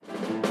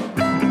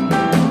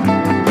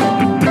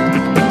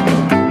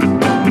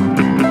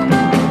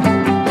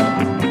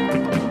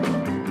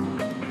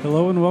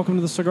and welcome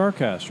to the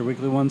CigarCast, your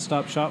weekly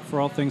one-stop shop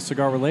for all things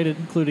cigar-related,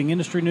 including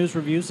industry news,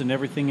 reviews, and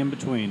everything in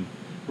between.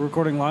 We're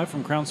recording live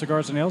from Crown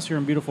Cigars and Ales here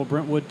in beautiful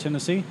Brentwood,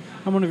 Tennessee.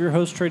 I'm one of your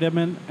hosts,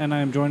 Trae, and I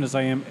am joined as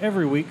I am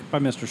every week by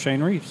Mr.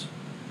 Shane Reeves.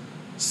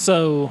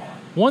 So,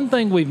 one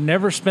thing we've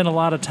never spent a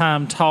lot of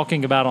time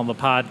talking about on the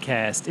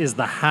podcast is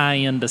the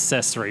high-end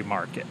accessory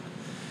market.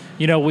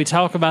 You know, we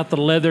talk about the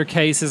leather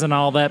cases and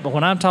all that, but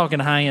when I'm talking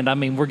high-end, I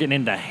mean we're getting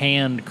into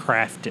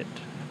handcrafted.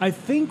 I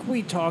think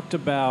we talked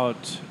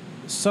about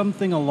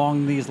something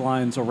along these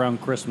lines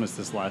around Christmas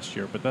this last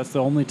year, but that's the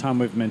only time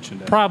we've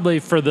mentioned it. Probably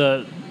for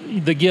the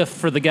gift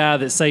for the guy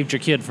that saved your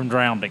kid from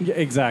drowning. Yeah,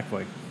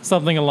 exactly.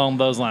 Something along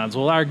those lines.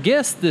 Well, our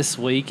guest this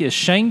week is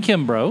Shane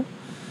Kimbro.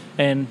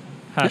 And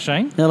hi,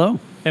 Shane. Hello.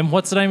 And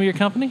what's the name of your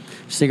company?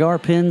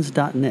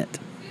 CigarPens.net.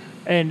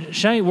 And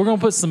Shane, we're going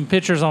to put some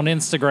pictures on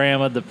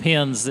Instagram of the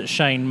pens that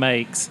Shane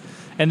makes.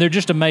 And they're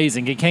just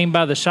amazing. He came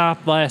by the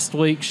shop last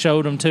week,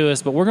 showed them to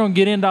us, but we're going to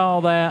get into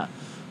all that.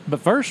 But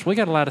first, we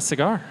got to light a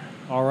cigar.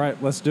 All right,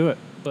 let's do it.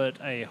 Put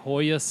a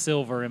Joya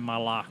Silver in my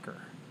locker.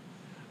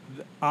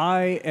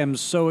 I am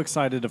so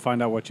excited to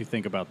find out what you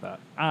think about that.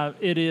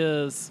 It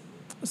is,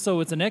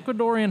 so it's an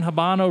Ecuadorian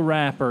Habano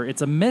wrapper.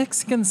 It's a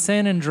Mexican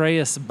San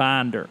Andreas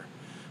binder,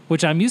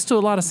 which I'm used to a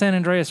lot of San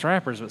Andreas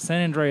wrappers, but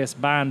San Andreas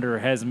binder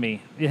has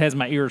my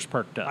ears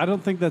perked up. I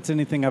don't think that's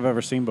anything I've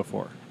ever seen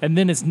before. And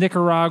then it's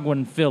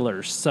Nicaraguan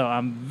fillers. So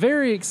I'm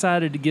very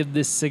excited to give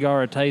this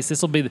cigar a taste.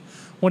 This will be,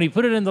 when he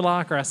put it in the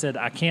locker, I said,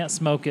 I can't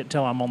smoke it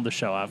till I'm on the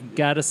show. I've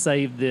got to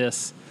save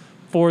this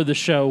for the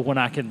show when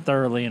I can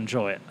thoroughly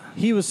enjoy it.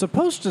 He was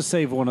supposed to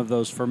save one of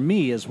those for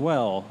me as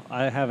well.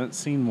 I haven't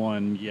seen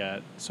one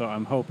yet, so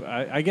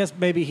I guess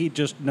maybe he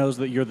just knows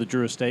that you're the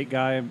Drew Estate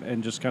guy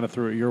and just kind of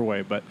threw it your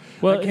way. But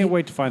I can't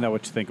wait to find out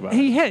what you think about it.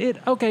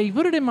 He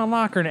put it in my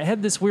locker, and it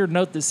had this weird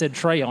note that said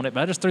Trae on it,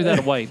 but I just threw that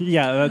away.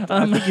 Yeah,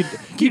 I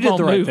think you did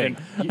the right thing.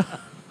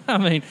 I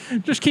mean,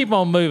 just keep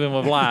on moving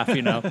with life,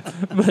 you know.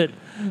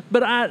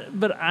 But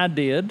I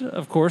did,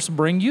 of course,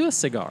 bring you a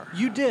cigar.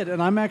 You did,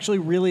 and I'm actually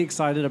really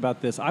excited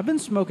about this. I've been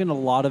smoking a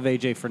lot of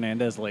Aj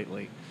Fernandez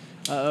lately,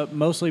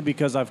 mostly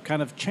because I've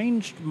kind of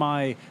changed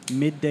my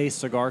midday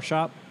cigar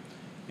shop,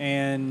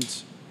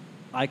 and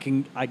I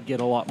get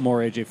a lot more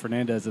Aj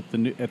Fernandez at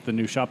the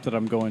new shop that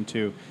I'm going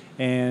to,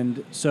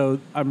 and so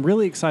I'm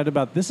really excited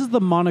about this. Is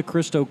the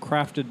Montecristo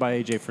crafted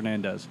by Aj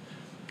Fernandez.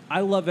 I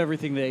love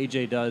everything that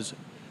Aj does.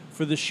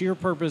 For the sheer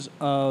purpose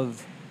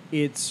of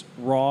it's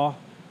raw,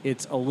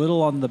 it's a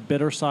little on the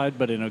bitter side,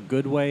 but in a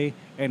good way,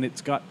 and it's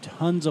got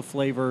tons of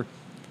flavor,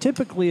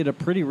 typically at a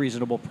pretty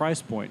reasonable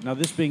price point. Now,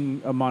 this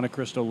being a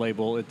Montecristo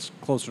label, it's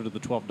closer to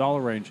the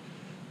 $12 range,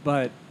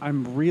 but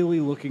I'm really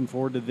looking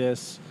forward to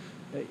this.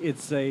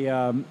 It's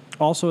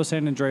also a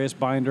San Andreas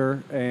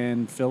binder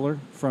and filler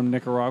from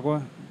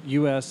Nicaragua,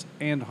 U.S.,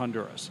 and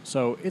Honduras.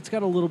 So it's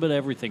got a little bit of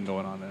everything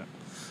going on in it.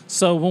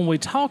 So when we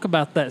talk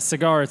about that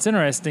cigar, it's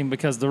interesting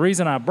because the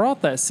reason I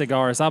brought that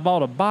cigar is I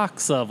bought a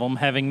box of them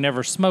having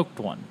never smoked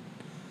one.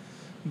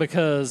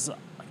 Because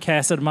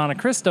Casa de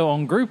Montecristo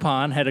on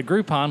Groupon had a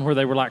Groupon where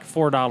they were like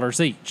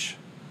 $4 each.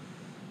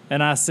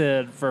 And I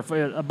said, for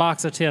a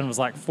box of 10 was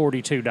like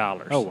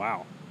 $42. Oh,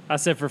 wow. I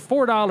said, for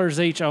 $4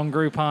 each on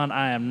Groupon,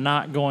 I am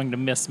not going to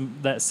miss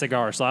that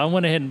cigar. So I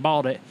went ahead and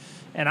bought it.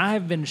 And I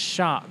have been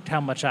shocked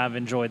how much I've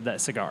enjoyed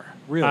that cigar.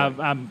 Really?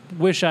 I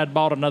wish I'd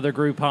bought another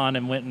Groupon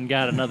and went and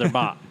got another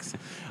box.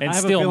 And I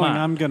have still a feeling might.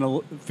 I'm going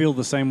to feel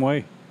the same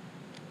way.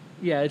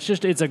 Yeah,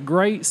 it's a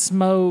great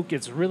smoke.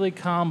 It's really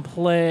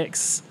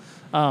complex.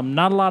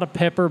 Not a lot of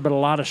pepper, but a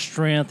lot of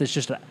strength. It's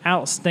just an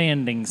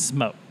outstanding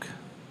smoke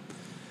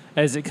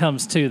as it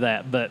comes to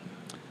that. But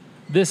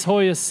this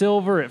Joya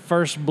Silver, at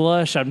first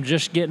blush, I'm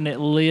just getting it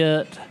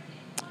lit.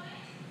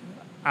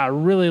 I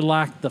really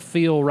like the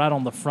feel right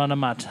on the front of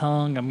my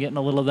tongue. I'm getting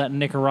a little of that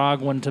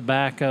Nicaraguan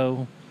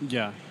tobacco.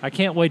 Yeah. I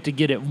can't wait to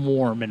get it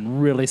warm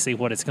and really see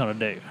what it's going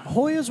to do.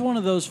 Joya's one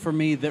of those for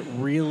me that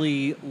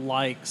really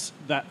likes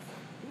that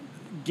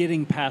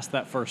getting past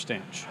that first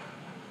inch.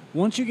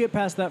 Once you get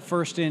past that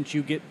first inch,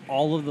 you get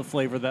all of the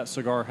flavor that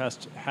cigar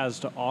has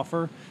to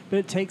offer, but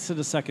it takes it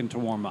a second to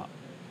warm up.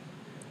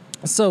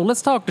 So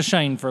let's talk to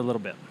Shane for a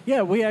little bit.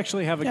 Yeah, we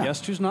actually have a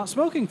guest who's not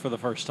smoking for the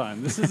first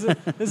time. This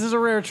is a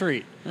rare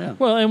treat. Yeah.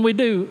 Well, and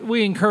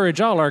we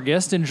encourage all our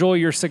guests to enjoy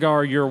your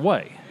cigar your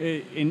way.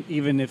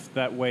 Even if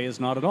that way is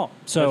not at all.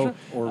 So,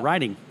 Or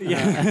writing.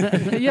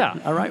 yeah. Yeah.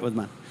 I write with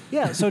mine.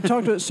 Yeah, so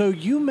talk to us. So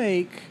you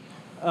make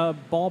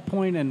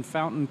ballpoint and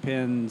fountain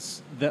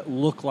pens that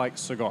look like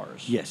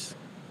cigars. Yes.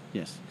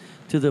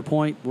 To the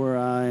point where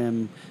I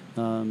am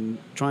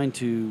trying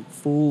to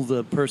fool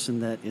the person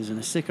that is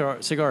a cigar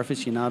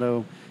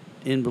aficionado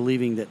in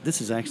believing that this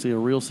is actually a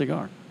real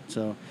cigar.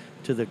 So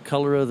to the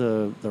color of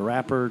the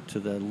wrapper, to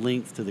the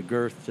length, to the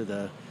girth, to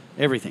the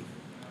everything.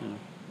 You know.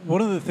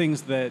 One of the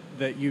things that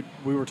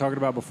we were talking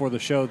about before the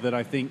show that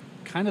I think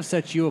kind of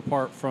sets you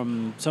apart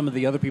from some of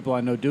the other people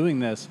I know doing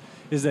this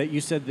is that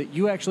you said that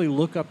you actually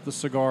look up the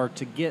cigar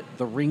to get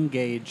the ring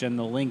gauge and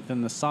the length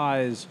and the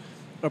size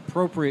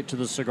appropriate to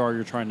the cigar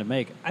you're trying to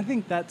make. I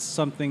think that's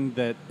something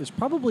that is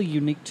probably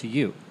unique to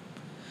you.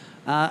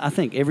 I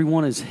think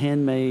everyone is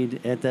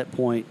handmade at that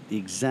point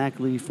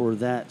exactly for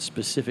that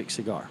specific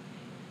cigar.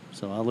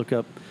 So I look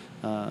up,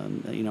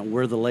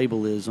 where the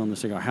label is on the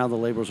cigar, how the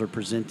labels are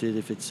presented,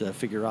 if it's a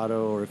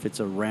figurado or if it's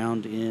a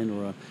round end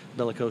or a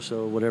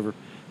bellicoso, whatever,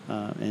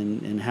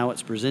 and how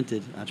it's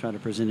presented. I try to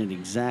present it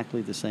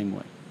exactly the same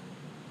way.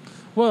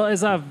 Well,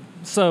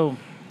 so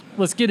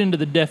let's get into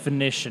the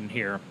definition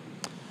here.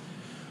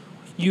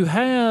 You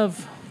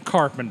have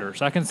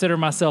carpenters. I consider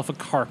myself a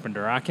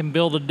carpenter. I can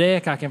build a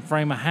deck. I can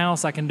frame a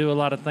house. I can do a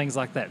lot of things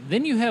like that.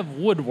 Then you have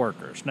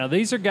woodworkers. Now,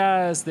 these are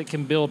guys that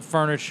can build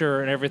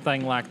furniture and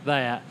everything like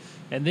that.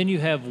 And then you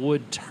have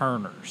wood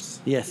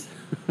turners. Yes.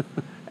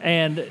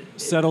 And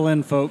settle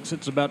in, folks.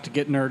 It's about to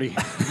get nerdy.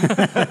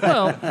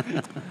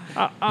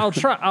 Well,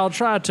 I'll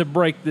try to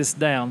break this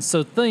down.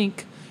 So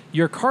think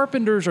your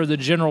carpenters are the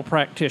general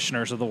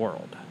practitioners of the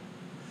world.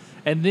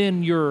 And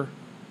then your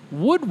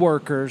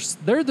woodworkers,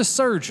 they're the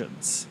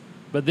surgeons.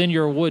 But then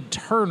your wood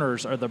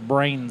turners are the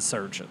brain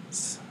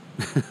surgeons.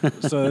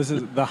 So this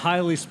is the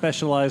highly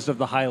specialized of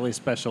the highly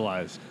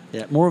specialized.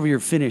 Yeah, more of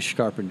your finished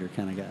carpenter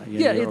kind of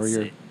guy. Or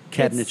your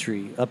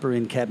cabinetry, upper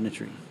end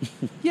cabinetry.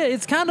 Yeah,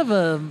 it's kind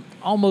of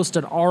almost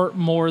an art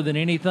more than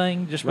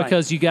anything, just Right.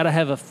 because you got to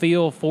have a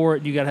feel for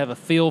it. You got to have a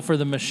feel for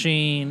the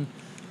machine.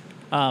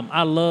 I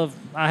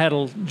had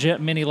a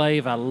jet mini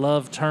lathe. I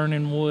love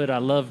turning wood. I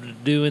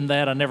loved doing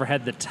that. I never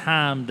had the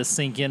time to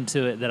sink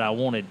into it that I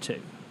wanted to.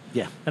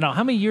 Yeah. And now,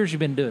 how many years you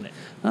been doing it?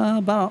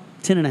 About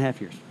 10 and a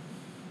half years.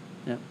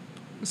 Yeah.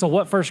 So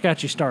what first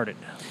got you started?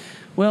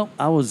 Well,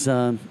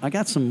 I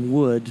got some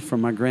wood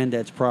from my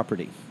granddad's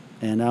property,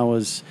 and I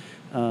was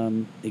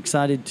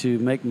excited to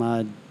make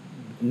my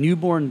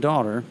newborn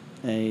daughter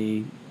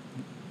a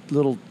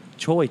little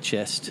toy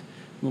chest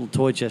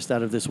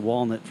out of this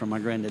walnut from my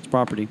granddad's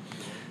property.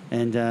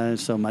 And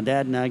so my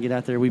dad and I get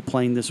out there, we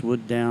plane this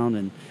wood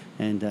down,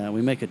 and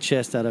we make a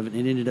chest out of it.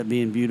 And it ended up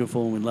being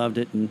beautiful, and we loved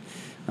it. And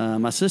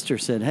my sister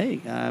said,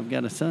 "Hey, I've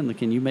got a son.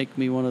 Can you make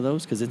me one of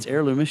those? Because it's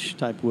heirloomish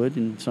type wood."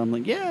 And so I'm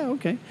like, "Yeah,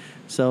 okay."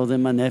 So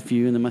then my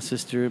nephew and then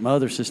my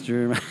other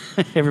sister,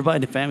 everybody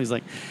in the family's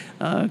like,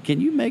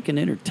 "Can you make an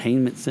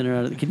entertainment center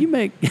out of it? Can you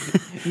make?"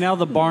 Now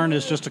the barn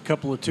is just a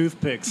couple of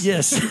toothpicks.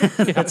 Yes,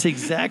 that's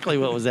exactly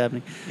what was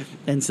happening.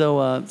 And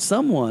so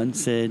someone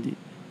said,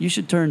 "You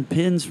should turn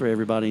pins for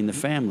everybody in the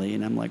family."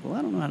 And I'm like, "Well,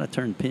 I don't know how to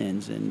turn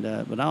pins,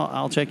 but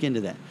I'll check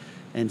into that."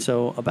 And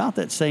so about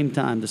that same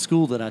time, the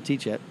school that I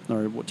teach at,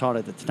 or taught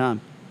at the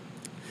time,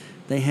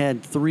 they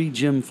had 3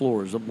 gym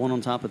floors, one on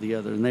top of the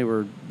other, and they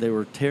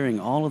were tearing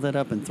all of that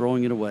up and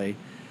throwing it away.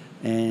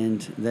 And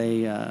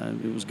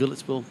it was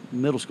Goodlettsville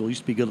Middle School, it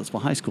used to be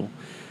Goodlettsville High School,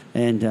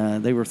 and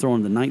they were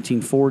throwing the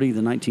 1940,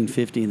 the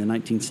 1950, and the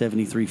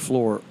 1973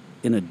 floor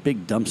in a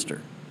big dumpster.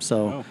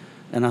 So. Oh.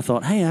 And I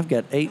thought, hey, I've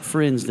got 8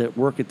 friends that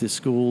work at this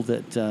school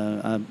that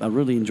I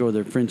really enjoy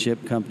their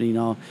friendship company and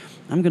all.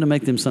 I'm going to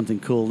make them something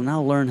cool, and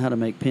I'll learn how to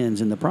make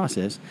pins in the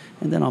process,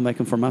 and then I'll make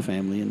them for my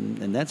family.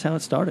 And that's how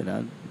it started.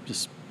 I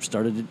just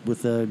started it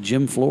with a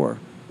gym floor.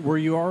 Were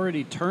you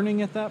already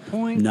turning at that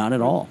point? Not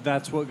at all.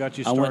 That's what got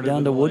you started. I went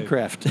down to with the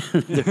lathe.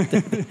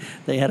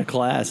 Woodcraft. They had a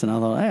class, and I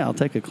thought, hey, I'll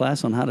take a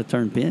class on how to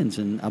turn pins.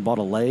 And I bought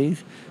a lathe,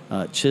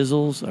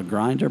 chisels, a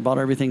grinder, bought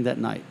everything that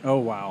night. Oh,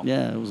 wow.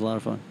 Yeah, it was a lot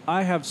of fun.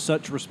 I have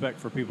such respect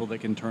for people that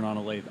can turn on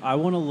a lathe. I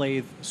want a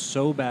lathe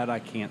so bad I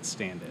can't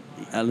stand it.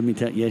 Let me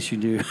tell you, yes, you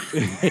do.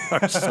 They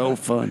are so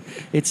fun.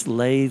 It's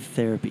lathe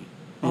therapy.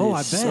 I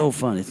bet. It's so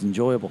fun. It's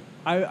enjoyable.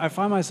 I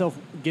find myself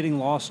getting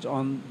lost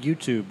on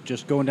YouTube,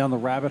 just going down the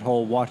rabbit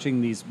hole, watching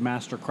these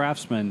master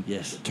craftsmen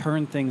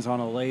turn things on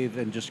a lathe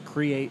and just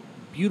create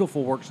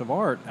beautiful works of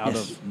art out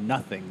of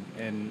nothing.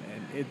 And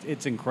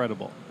it's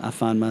incredible. I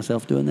find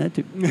myself doing that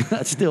too.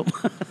 Still.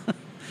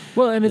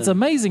 Well, and it's an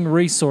amazing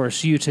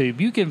resource, YouTube.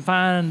 You can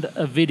find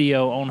a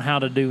video on how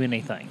to do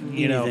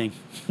anything.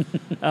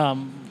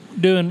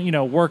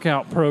 Doing,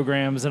 workout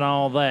programs and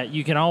all that,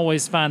 you can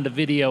always find a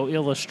video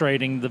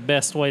illustrating the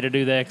best way to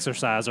do the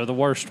exercise or the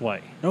worst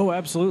way. Oh,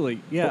 absolutely.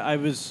 Yeah,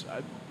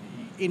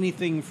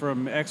 anything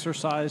from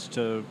exercise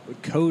to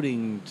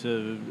coding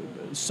to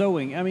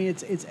sewing. I mean,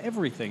 it's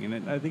everything,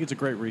 and I think it's a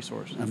great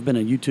resource. I've been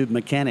a YouTube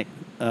mechanic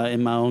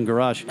in my own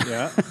garage.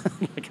 Yeah.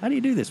 Like, how do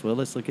you do this? Well,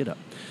 let's look it up.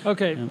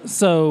 Okay,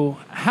 so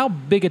how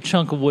big a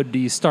chunk of wood do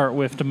you start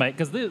with to make?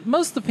 Because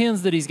most of the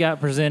pins that he's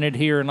got presented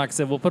here, and like I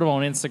said, we'll put them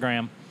on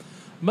Instagram,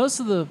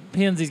 most of the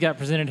pins he's got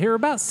presented here are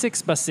about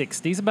 6 by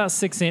 60. It's about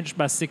 6 inch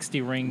by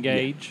 60 ring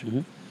gauge.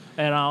 Yeah. Mm-hmm.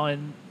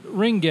 And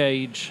ring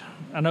gauge,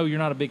 I know you're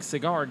not a big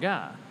cigar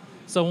guy.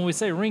 So when we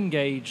say ring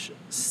gauge,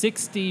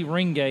 60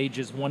 ring gauge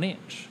is 1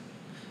 inch.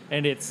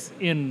 And it's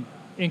in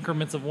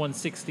increments of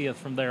 1/60th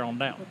from there on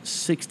down.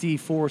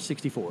 64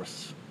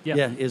 64ths. Yeah.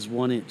 Yeah, is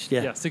 1 inch.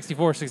 Yeah.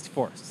 64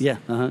 64ths.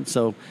 Yeah.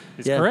 So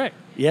it's correct.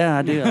 Yeah,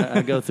 I do.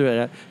 I go through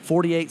it.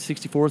 48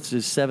 64ths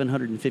is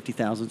 750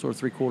 thousandths or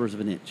 3/4 of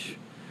an inch.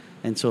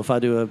 And so if I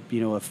do a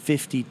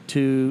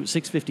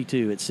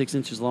 652, it's 6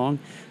 inches long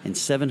and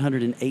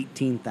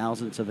 718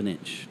 thousandths of an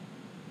inch.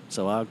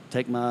 So I'll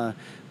take my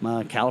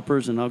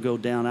calipers and I'll go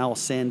down. I'll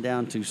sand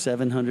down to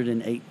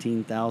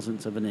 718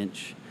 thousandths of an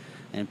inch.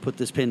 and put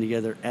this pen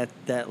together at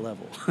that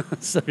level.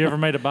 So Have you ever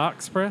made a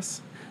box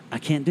press? I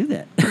can't do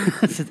that.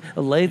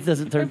 A lathe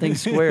doesn't turn things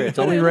square. It's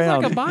only It looks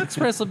round. like a box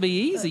press would be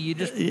easy. You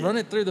just run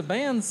it through the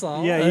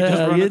bandsaw. Yeah, you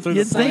just run it through the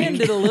you'd think. sand.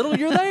 Sand it a little,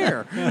 you're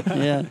there.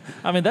 Yeah.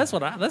 I mean, that's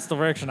the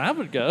direction I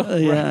would go.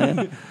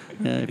 Yeah.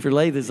 If your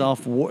lathe is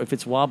off, if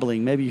it's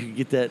wobbling, maybe you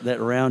could get that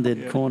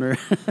rounded corner.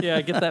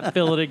 Yeah, get that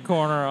filleted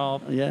corner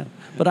off. Yeah.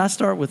 But I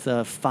start with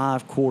a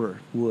 5/4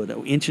 wood,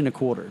 1 1/4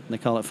 inch. They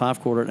call it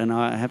 5/4, and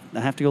I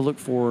have to go look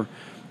for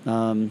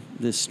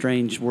this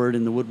strange word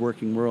in the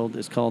woodworking world.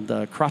 It's called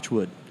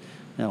crotchwood.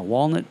 Now,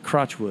 walnut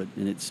crotchwood,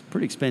 and it's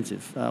pretty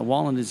expensive.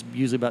 Walnut is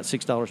usually about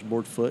 $6 a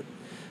board foot.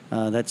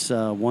 That's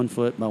 1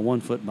 foot by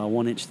 1 foot by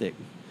 1 inch thick.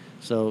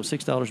 So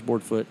 $6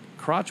 board foot.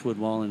 Crotchwood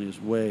walnut is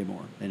way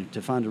more. And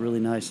to find a really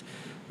nice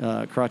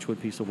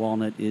crotchwood piece of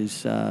walnut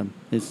is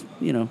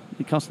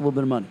it costs a little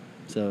bit of money.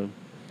 So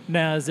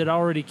Now, is it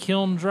already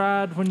kiln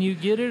dried when you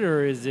get it,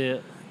 or is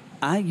it?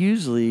 I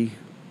usually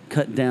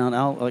cut down.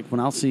 When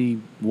I'll see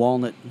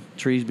walnut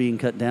trees being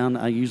cut down,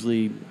 I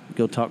usually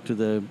go talk to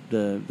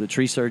the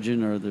tree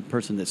surgeon or the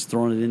person that's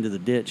throwing it into the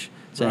ditch.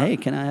 Say, Right. hey,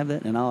 can I have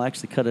that? And I'll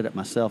actually cut it up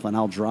myself, and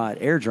I'll dry it,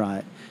 air dry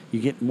it.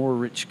 You get more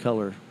rich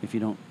color if you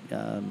don't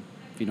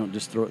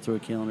just throw it through a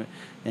kiln,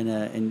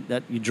 and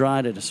that you dry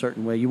it at a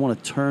certain way. You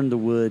want to turn the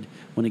wood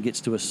when it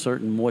gets to a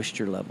certain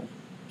moisture level.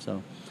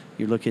 So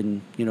you're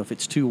looking, if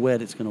it's too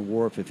wet, it's going to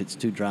warp. If it's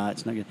too dry,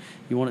 it's not going.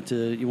 You want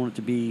it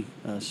to be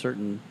a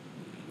certain,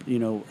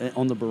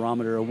 on the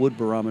barometer, a wood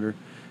barometer.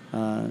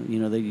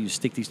 You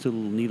stick these 2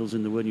 little needles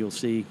in the wood, and you'll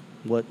see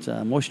what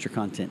moisture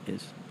content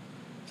is.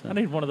 So. I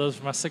need one of those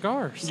for my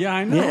cigars. Yeah,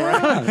 I know.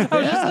 Right? I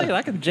was just thinking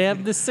I could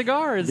jab this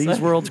cigar. These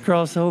worlds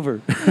cross over.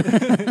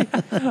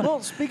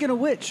 Well, speaking of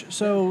which,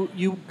 so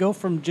you go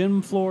from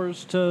gym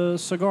floors to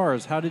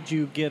cigars. How did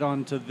you get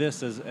onto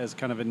this as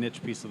kind of a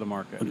niche piece of the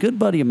market? A good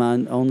buddy of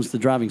mine owns the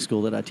driving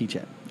school that I teach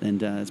at,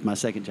 and it's my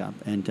second job.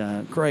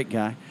 And great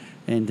guy.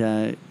 And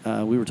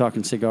we were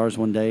talking cigars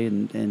one day,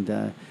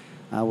 and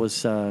I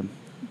was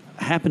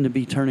happened to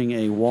be turning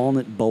a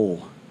walnut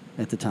bowl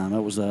at the time.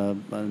 It was a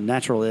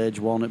natural edge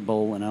walnut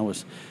bowl, and it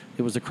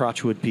was a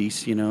crotchwood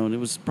piece, and it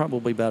was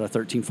probably about a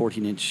 13,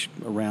 14 inch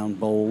round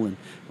bowl, and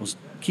I was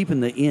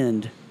keeping the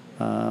end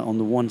on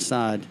the one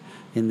side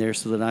in there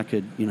so that I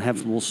could,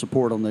 have a little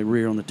support on the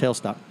rear on the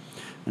tailstock.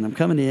 And I'm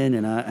coming in,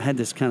 and I had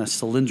this kind of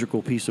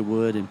cylindrical piece of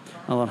wood, and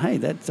I thought, hey,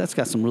 that's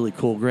got some really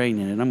cool grain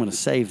in it. I'm going to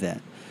save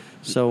that.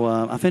 So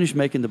I finished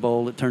making the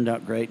bowl. It turned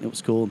out great, and it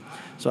was cool.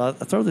 So I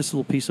throw this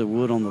little piece of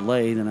wood on the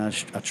lathe, and I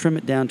trim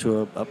it down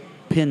to a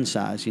pin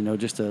size,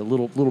 just a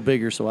little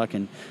bigger so I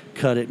can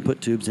cut it and put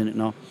tubes in it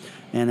and all.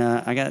 And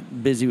I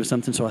got busy with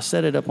something, so I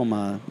set it up on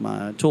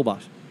my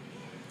toolbox.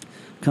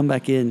 Come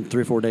back in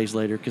 3 or 4 days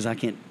later, because I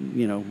can't,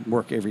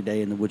 work every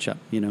day in the wood shop,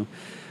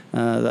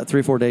 About 3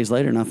 or 4 days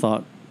later, and I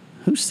thought,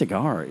 whose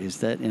cigar is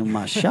that in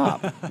my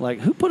shop? Like,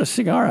 who put a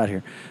cigar out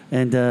here?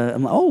 And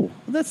I'm like, oh,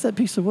 that's that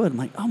piece of wood. I'm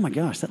like, oh my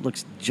gosh, that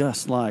looks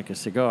just like a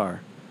cigar.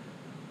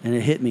 And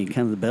it hit me,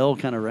 kind of the bell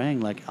kind of rang,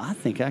 like, I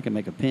think I can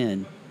make a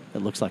pen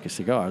that looks like a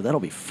cigar.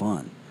 That'll be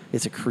fun.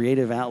 It's a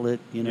creative outlet,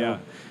 Yeah.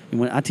 And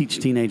when I teach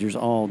teenagers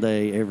all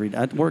day, every day,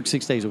 I work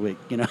 6 days a week,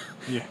 Yeah.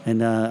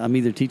 And I'm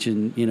either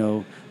teaching,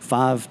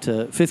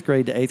 5th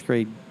grade to 8th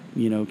grade,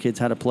 kids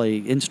how to play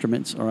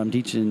instruments, or I'm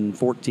teaching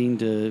 14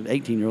 to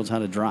 18-year-olds how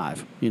to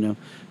drive,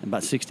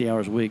 about 60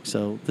 hours a week.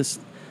 So this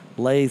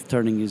lathe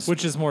turning is...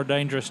 Which is more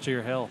dangerous to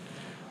your health?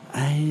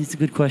 It's a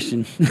good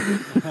question.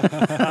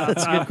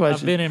 That's a good question.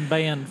 I've been in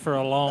band for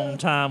a long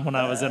time when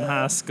I was in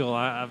high school.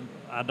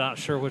 I'm not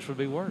sure which would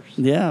be worse.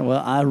 Yeah,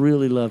 well, I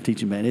really love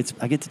teaching band.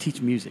 I get to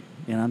teach music,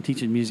 and I'm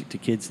teaching music to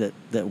kids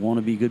that want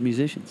to be good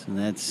musicians, and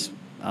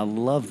I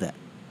love that.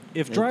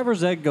 If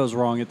driver's ed goes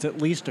wrong, it's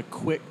at least a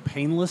quick,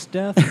 painless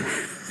death.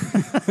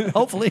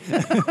 Hopefully.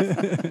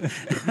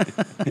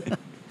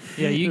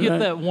 Yeah, you get Right.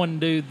 that one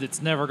dude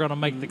that's never going to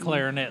make the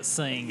clarinet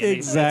sing.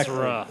 Exactly.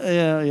 It's rough.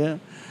 Yeah.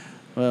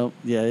 Well,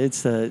 yeah,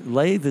 it's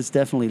lathe is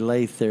definitely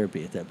lathe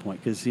therapy at that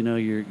point, because you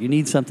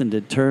need something to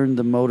turn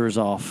the motors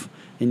off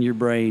in your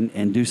brain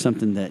and do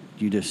something that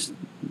you just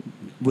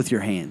with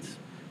your hands.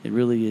 It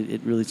really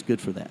is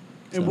good for that.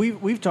 And So,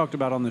 we've talked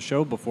about on the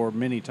show before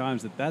many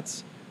times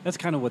that's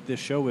kind of what this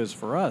show is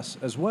for us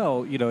as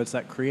well. It's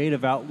that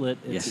creative outlet.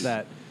 It's Yes.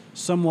 that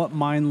somewhat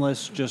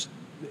mindless, just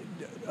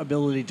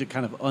ability to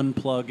kind of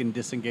unplug and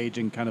disengage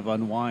and kind of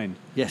unwind.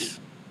 yes,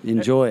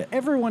 enjoy it.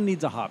 Everyone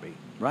needs a hobby.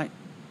 Right.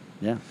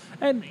 Yeah.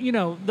 And,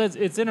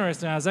 it's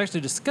interesting. I was actually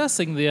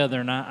discussing the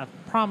other night.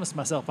 I promised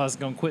myself I was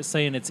going to quit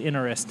saying it's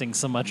interesting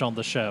so much on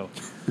the show.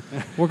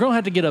 We're going to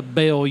have to get a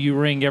bell you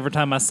ring every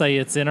time I say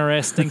it's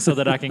interesting so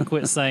that I can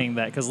quit saying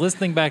that. Because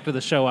listening back to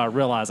the show, I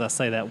realize I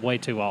say that way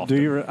too often.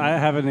 Do you? I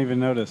haven't even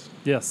noticed.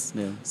 Yes.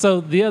 Yeah.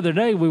 So the other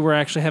day, we were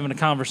actually having a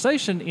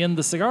conversation in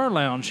the cigar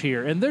lounge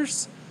here. And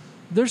there's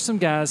some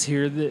guys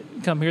here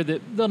that come here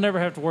that they'll never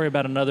have to worry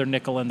about another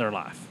nickel in their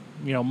life.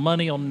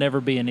 Money will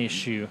never be an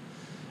issue.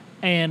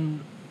 And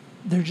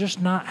they're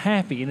just not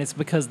happy, and it's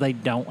because they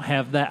don't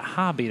have that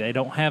hobby. They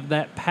don't have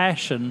that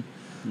passion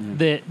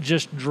that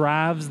just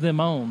drives them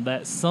on.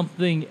 That's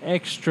something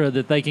extra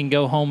that they can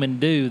go home and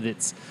do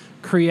that's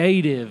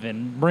creative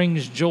and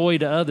brings joy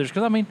to others.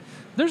 Because, I mean,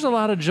 there's a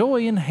lot of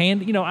joy in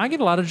I get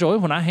a lot of joy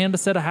when I hand a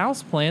set of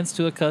house plants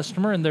to a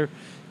customer and they're,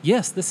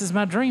 yes, this is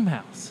my dream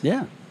house.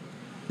 Yeah.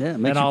 Yeah. It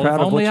makes And you proud if of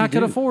what only you I could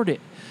do. afford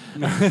it.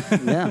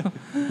 Yeah.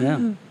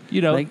 Yeah.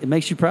 It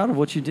makes you proud of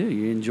what you do.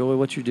 You enjoy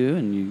what you do,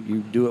 and you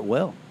do it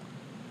well.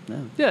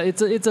 Yeah,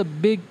 it's a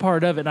big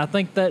part of it. And I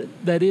think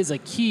that is a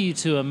key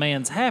to a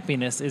man's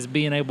happiness, is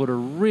being able to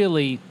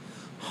really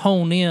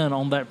hone in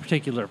on that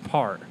particular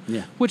part.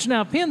 Yeah. Which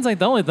now, pins ain't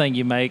the only thing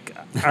you make.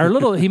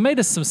 He made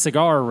us some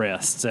cigar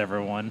rests,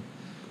 everyone.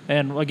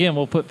 And again,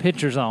 we'll put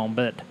pictures on,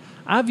 but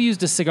I've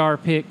used a cigar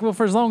pick, well,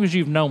 for as long as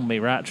you've known me,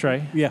 right,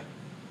 Trae? Yeah.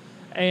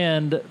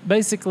 And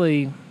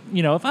basically,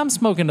 if I'm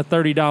smoking a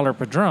 $30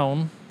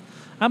 Padron,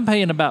 I'm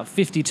paying about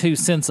 52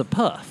 cents a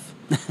puff.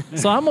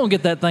 So I'm going to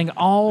get that thing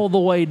all the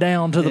way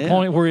down to the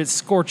point where it's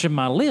scorching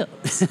my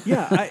lips.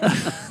 Yeah.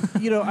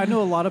 I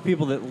know a lot of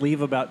people that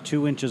leave about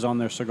 2 inches on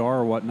their cigar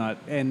or whatnot,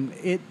 and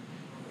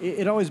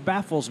it always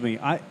baffles me.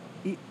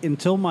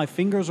 Until my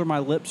fingers or my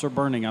lips are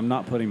burning, I'm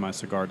not putting my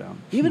cigar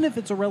down. Even if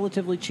it's a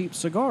relatively cheap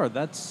cigar,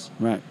 that's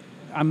right.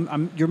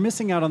 You're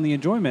missing out on the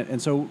enjoyment.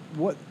 And so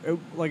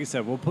like I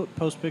said, we'll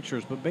post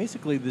pictures, but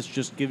basically this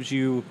just gives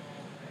you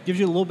a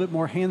little bit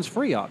more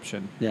hands-free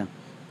option. Yeah.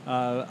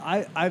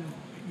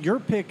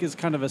 Your pick is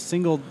kind of a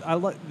single. I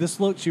like this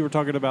looks you were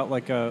talking about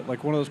like one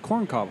of those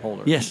corn cob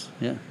holders. Yes.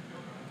 Yeah.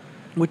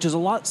 Which is a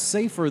lot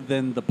safer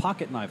than the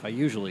pocket knife I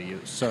usually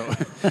use. So,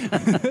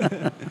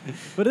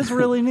 but it's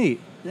really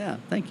neat. Yeah.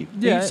 Thank you.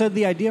 Yeah. You said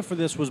the idea for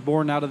this was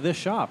born out of this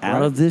shop. Out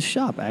right? of this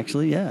shop,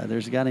 actually. Yeah.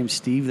 There's a guy named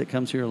Steve that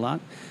comes here a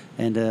lot,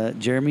 and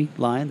Jeremy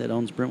Lyon that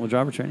owns Brentwood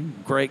Driver Training.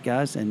 Great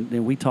guys,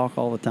 and we talk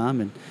all the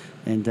time.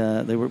 And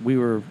we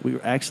were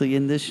actually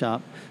in this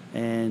shop.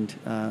 And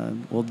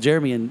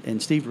Jeremy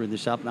and Steve were in the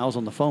shop, and I was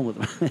on the phone with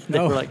them. They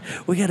were like,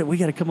 "We got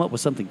to come up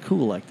with something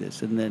cool like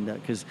this." And then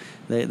because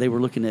they were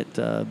looking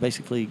at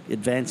basically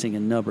advancing a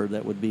number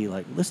that would be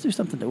like, let's do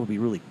something that would be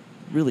really,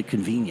 really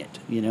convenient,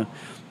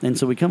 And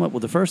so we come up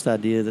with the first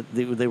idea that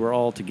they were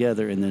all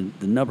together, and then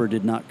the number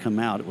did not come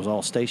out; it was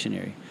all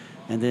stationary.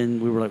 And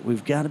then we were like,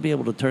 we've got to be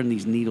able to turn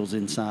these needles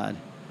inside.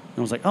 And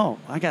I was like, oh,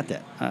 I got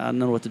that. I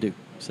know what to do.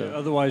 So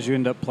otherwise, you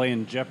end up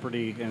playing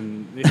Jeopardy,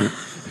 and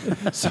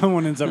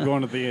someone ends up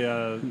going to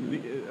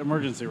the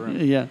emergency room.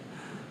 Yeah,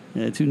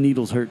 2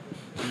 needles hurt.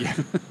 Yeah.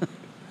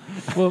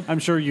 Well, I'm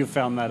sure you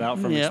found that out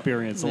from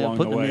experience along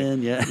the way.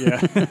 Them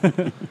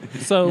in,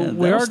 So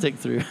that'll stick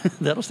through.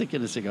 That'll stick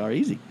in a cigar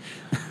easy.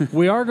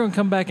 We are going to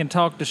come back and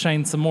talk to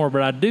Shane some more,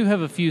 but I do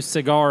have a few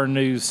cigar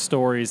news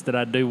stories that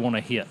I do want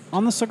to hit.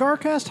 On the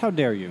CigarCast? How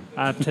dare you?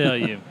 I tell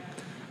you.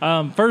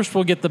 First,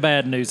 we'll get the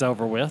bad news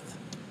over with.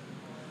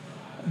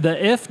 The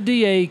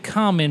FDA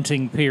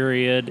commenting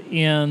period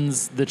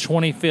ends the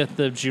 25th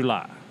of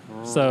July.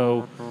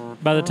 So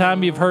by the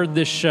time you've heard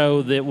this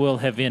show, that will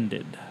have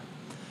ended.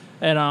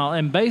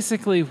 And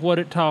basically what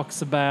it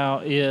talks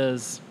about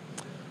is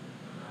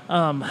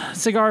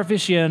Cigar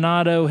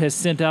Aficionado has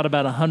sent out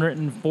about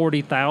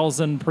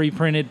 140,000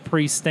 pre-printed,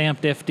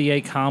 pre-stamped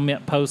FDA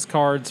comment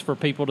postcards for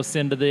people to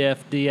send to the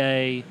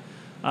FDA.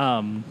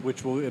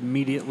 Which will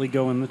immediately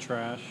go in the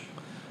trash.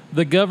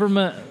 The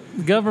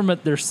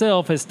government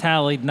themselves has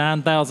tallied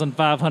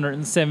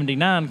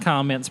 9,579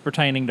 comments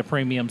pertaining to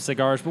premium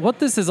cigars. But what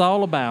this is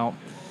all about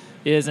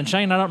is, and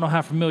Shane, I don't know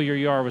how familiar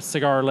you are with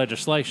cigar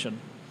legislation,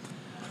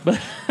 but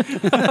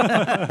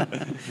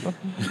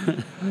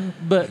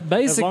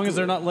basically, as long as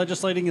they're not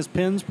legislating his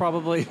pins,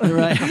 probably.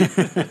 Right.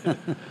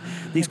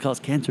 These cause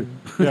cancer.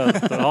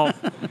 Yeah,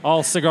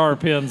 all cigar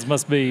pins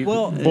must be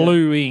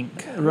blue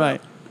ink.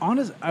 Right.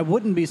 I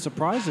wouldn't be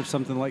surprised if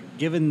something like,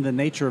 given the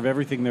nature of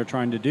everything they're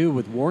trying to do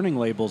with warning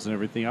labels and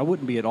everything, I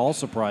wouldn't be at all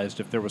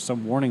surprised if there was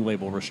some warning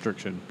label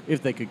restriction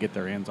if they could get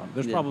their hands on it.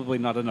 There's probably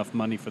not enough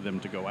money for them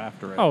to go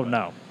after it. Oh,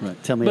 no.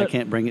 Right. Tell me I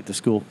can't bring it to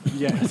school.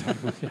 Yeah,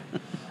 exactly.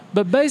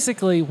 But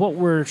basically, what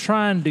we're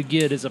trying to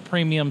get is a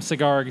premium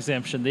cigar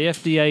exemption. The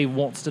FDA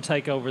wants to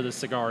take over the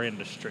cigar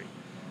industry.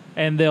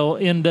 And they'll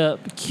end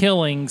up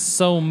killing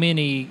so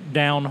many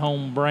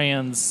down-home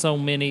brands, so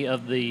many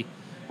of the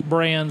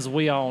brands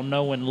we all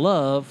know and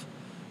love,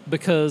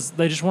 because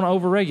they just want to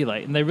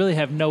overregulate, and they really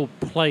have no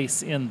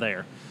place in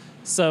there.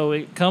 So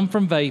it come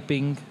from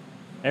vaping.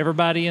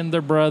 Everybody and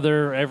their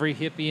brother, every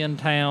hippie in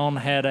town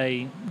had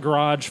a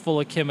garage full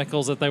of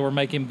chemicals that they were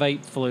making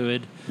vape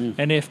fluid, and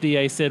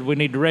FDA said, we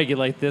need to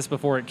regulate this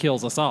before it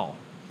kills us all.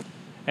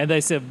 And they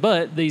said,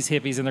 but these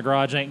hippies in the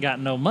garage ain't got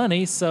no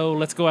money, so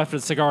let's go after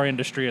the cigar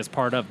industry as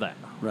part of that.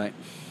 Right.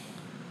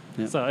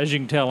 Yep. So as you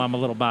can tell, I'm a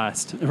little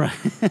biased. Right.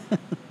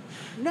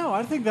 No,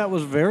 I think that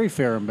was very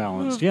fair and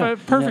balanced. Yeah,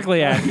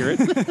 perfectly accurate.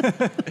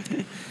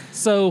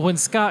 So when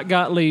Scott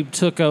Gottlieb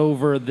took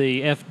over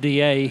the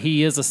FDA,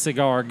 he is a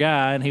cigar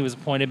guy, and he was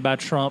appointed by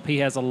Trump. He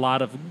has a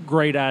lot of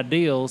great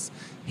ideals.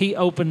 He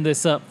opened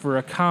this up for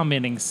a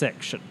commenting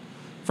section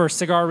for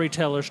cigar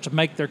retailers to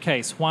make their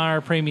case. Why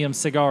are premium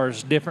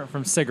cigars different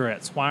from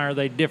cigarettes? Why are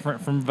they different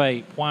from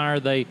vape?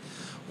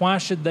 why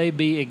should they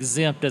be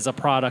exempt as a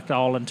product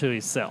all unto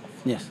itself?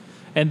 Yes.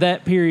 And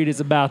that period is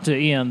about to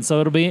end.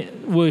 So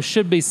we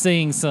should be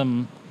seeing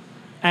some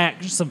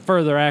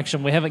further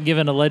action. We haven't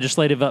given a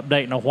legislative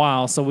update in a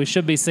while, so we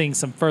should be seeing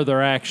some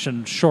further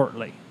action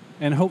shortly.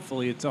 And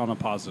hopefully it's on a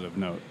positive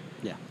note.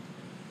 Yeah.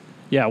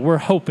 Yeah, we're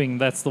hoping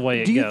that's the way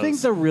it goes. Do you think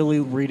they're really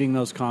reading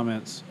those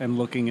comments and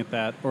looking at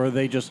that, or are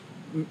they just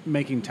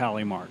making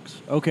tally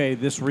marks? Okay,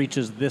 this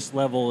reaches this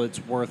level, it's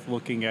worth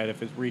looking at.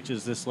 If it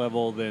reaches this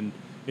level, then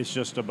it's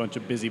just a bunch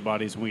of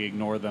busybodies and we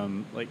ignore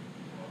them. Like,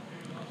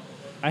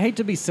 I hate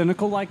to be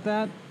cynical like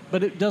that,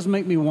 but it does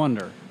make me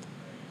wonder.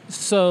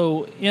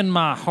 So, in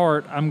my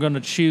heart, I'm going to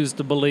choose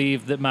to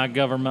believe that my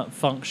government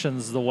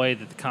functions the way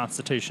that the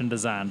Constitution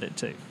designed it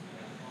to.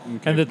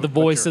 Okay, And that the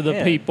voice of the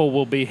head. people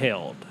will be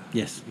held.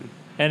 Yes.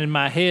 And in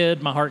my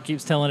head, my heart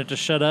keeps telling it to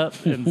shut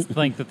up and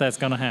think that that's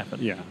going to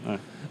happen. Yeah.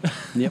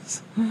 Yep.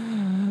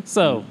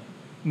 So,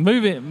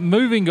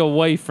 moving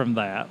away from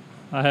that,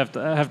 I have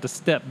to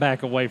step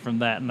back away from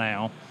that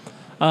now.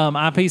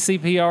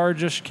 IPCPR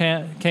just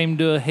came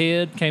to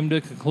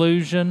a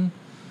conclusion.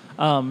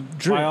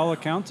 By all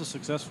accounts, a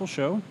successful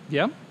show.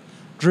 Yeah.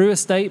 Drew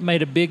Estate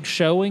made a big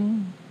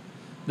showing.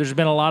 There's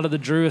been a lot of the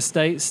Drew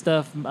Estate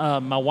stuff.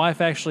 My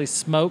wife actually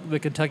smoked the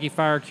Kentucky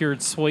Fire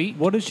Cured Sweet.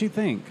 What did she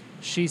think?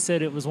 She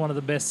said it was one of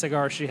the best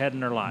cigars she had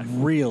in her life,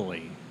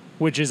 Really?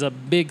 which is a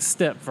big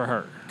step for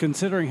her.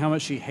 Considering how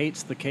much she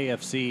hates the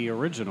KFC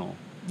original.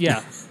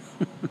 Yeah.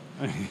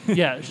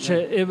 Yeah.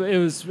 It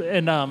was,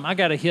 and I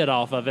got a hit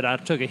off of it. I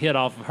took a hit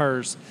off of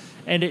hers,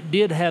 and it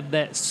did have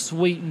that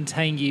sweet and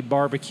tangy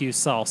barbecue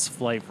sauce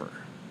flavor.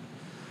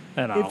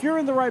 And If you're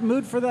in the right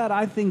mood for that,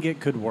 I think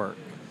it could work.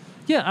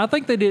 yeah, I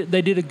think they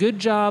did a good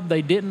job.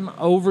 They didn't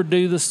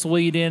overdo the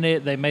sweet in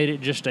it. They made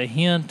it just a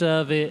hint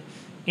of it.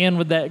 And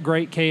with that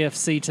great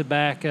KFC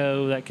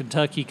tobacco, that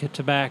Kentucky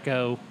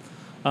tobacco.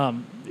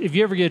 If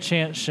you ever get a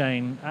chance,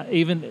 Shane,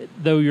 even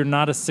though you're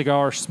not a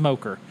cigar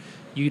smoker,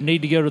 you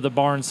need to go to the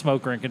Barn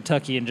Smoker in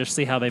Kentucky and just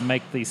see how they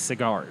make these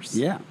cigars.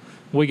 Yeah.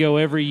 We go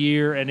every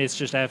year, and it's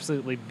just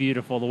absolutely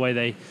beautiful the way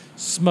they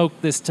smoke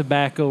this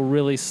tobacco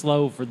really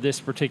slow for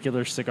this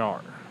particular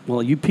cigar.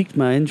 Well, you piqued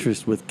my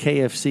interest with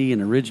KFC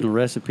and original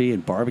recipe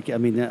and barbecue. I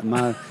mean,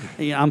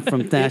 I'm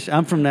from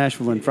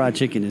Nashville, and fried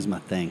chicken is my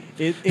thing.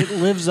 It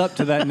lives up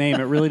to that name.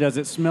 It really does.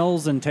 It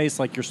smells and tastes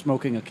like you're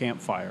smoking a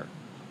campfire.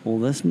 Well,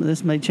 this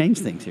may change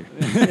things here.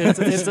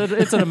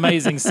 It's an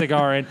amazing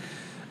cigar, and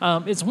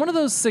it's one of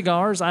those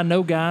cigars. I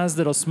know guys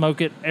that'll smoke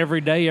it every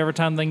day, every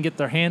time they can get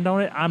their hand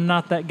on it. I'm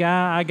not that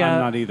guy. I'm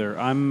not either.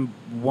 I'm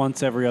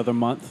once every other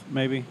month,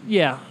 maybe.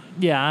 Yeah.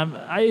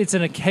 It's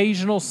an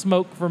occasional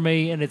smoke for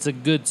me, and it's a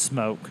good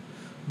smoke.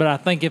 But I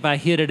think if I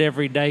hit it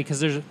every day, because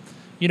there's,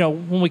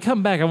 when we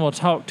come back, I'm going to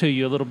talk to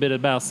you a little bit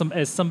about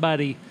as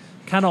somebody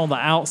kind of on the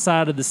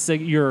outside of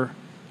you're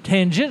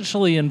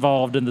tangentially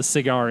involved in the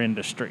cigar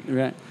industry.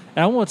 Right.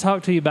 And I want to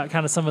talk to you about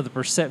kind of some of the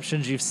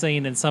perceptions you've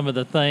seen and some of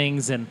the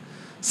things and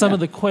some of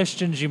the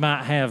questions you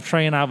might have.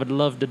 Trae and I would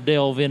love to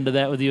delve into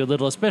that with you a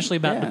little, especially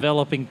about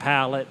developing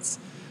palates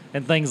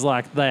and things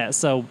like that.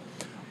 So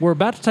we're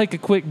about to take a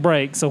quick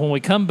break. So when we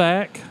come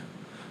back,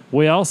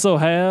 we also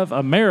have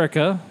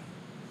America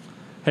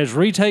has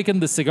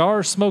retaken the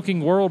cigar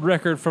smoking world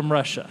record from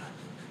Russia.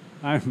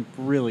 I'm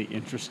really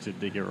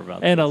interested to hear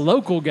about And this. a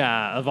local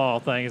guy, of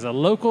all things, a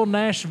local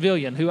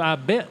Nashvilleian who I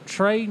bet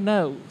Trae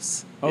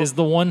knows is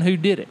the one who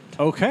did it.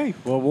 Okay.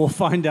 Well, we'll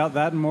find out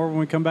that and more when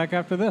we come back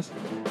after this.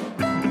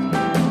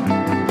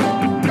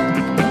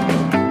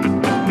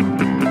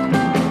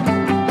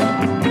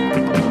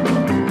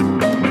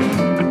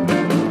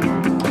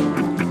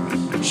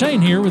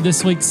 Shane here with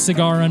this week's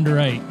Cigar Under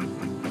 8.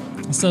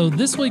 So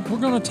this week we're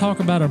going to talk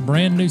about a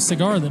brand new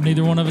cigar that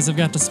neither one of us have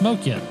got to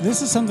smoke yet.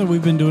 This is something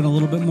we've been doing a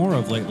little bit more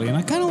of lately, and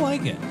I kind of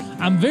like it.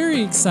 I'm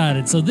very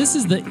excited. So this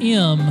is the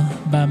M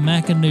by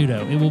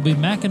Macanudo. It will be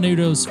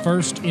Macanudo's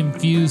first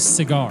infused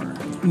cigar.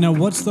 Now,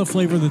 what's the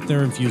flavor that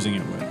they're infusing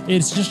it with?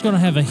 It's just going to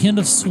have a hint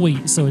of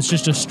sweet, so it's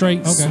just a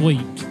straight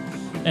sweet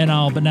and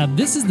all. But now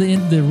this is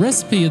the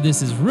recipe of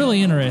this is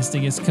really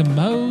interesting. It's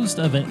composed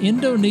of an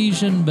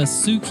Indonesian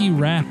Basuki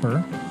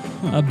wrapper,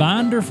 a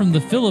binder from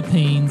the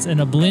Philippines,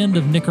 and a blend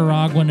of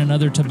Nicaraguan and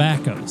other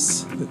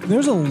tobaccos.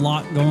 There's a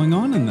lot going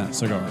on in that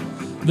cigar.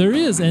 There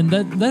is, and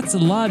that's a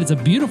lot. It's a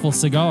beautiful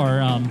cigar.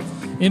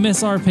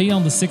 MSRP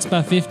on the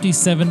 6x50,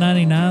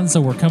 $7.99,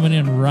 so we're coming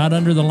in right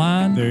under the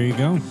line. There you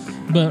go.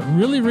 But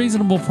really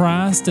reasonable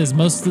priced, as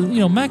most of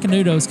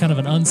Macanudo is kind of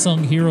an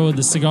unsung hero of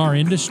the cigar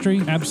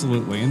industry.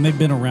 Absolutely, and they've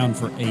been around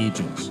for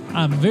ages.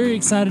 I'm very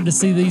excited to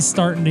see these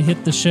starting to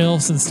hit the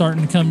shelves and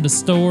starting to come to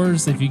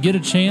stores. If you get a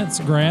chance,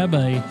 grab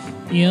a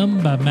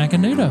M by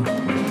Macanudo.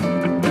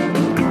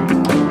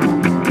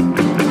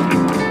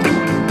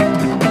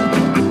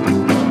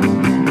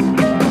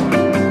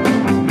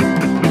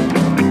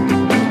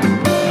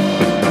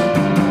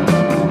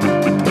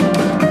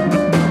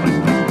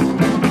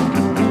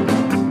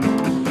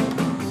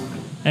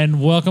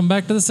 And welcome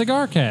back to the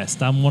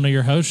CigarCast. I'm one of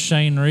your hosts,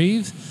 Shane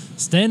Reeves,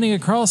 standing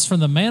across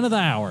from the man of the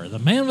hour, the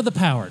man with the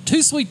power,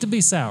 too sweet to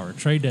be sour,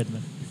 Trae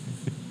Dedman.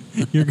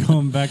 You're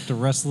going back to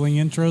wrestling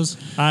intros?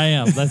 I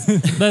am.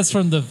 That's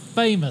from the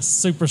famous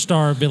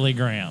superstar Billy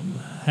Graham.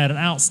 Had an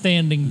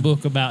outstanding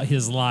book about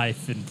his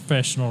life in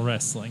professional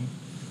wrestling.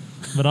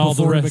 But all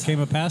Before the he rest became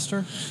a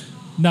pastor?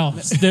 No,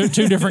 they're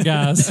two different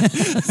guys.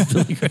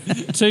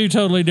 Two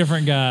totally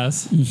different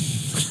guys.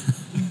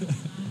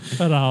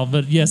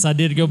 But yes, I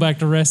did go back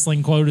to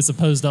wrestling quote as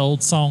opposed to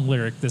old song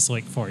lyric this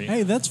week for you.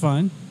 Hey, that's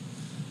fine.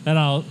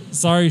 And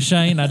sorry,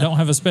 Shane, I don't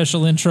have a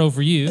special intro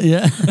for you.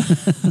 Yeah.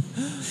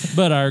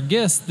 But our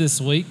guest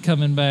this week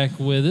coming back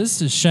with us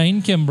is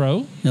Shane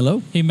Kimbro.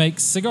 Hello. He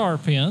makes cigar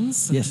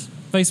pins. Yes.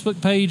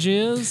 Facebook page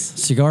is?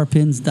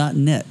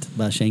 CigarPins.net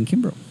by Shane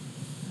Kimbro.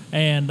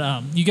 And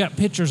you got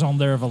pictures on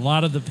there of a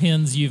lot of the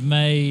pins you've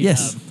made.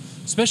 Yes.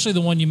 Especially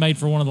the one you made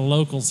for one of the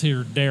locals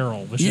here,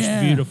 Daryl, was just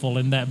Yeah. beautiful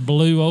in that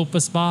blue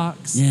Opus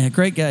box. Yeah,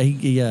 great guy.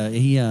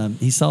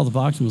 He saw the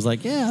box and was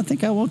like, "Yeah, I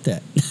think I want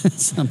that."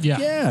 So, Yeah.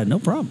 yeah, no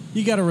problem.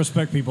 You got to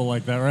respect people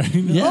like that, right?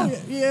 Yeah. Oh,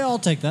 yeah, I'll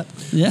take that.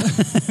 Yeah.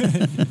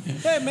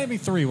 Hey, maybe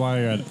 3 while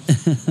you're at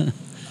it.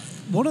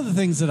 One of the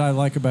things that I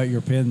like about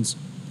your pins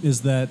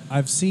is that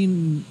I've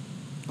seen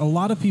a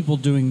lot of people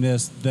doing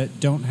this that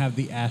don't have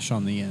the ash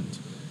on the end.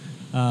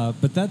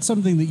 But that's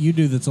something that you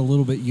do that's a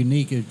little bit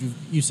unique.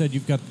 You said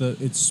you've got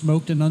it's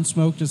smoked and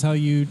unsmoked is how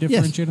you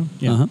differentiate them?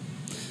 Yeah. Uh-huh.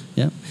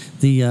 Yeah.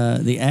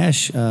 The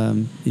ash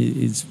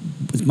is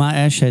my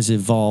ash has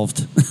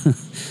evolved.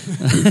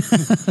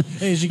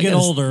 Hey, as you get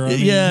older. I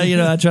mean.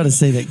 Yeah, I try to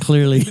say that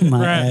clearly.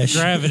 My ash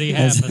Gravity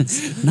has-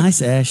 happens.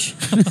 Nice ash.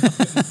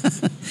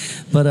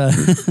 But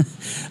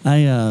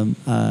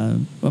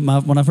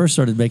when I first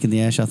started making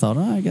the ash, I thought,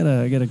 I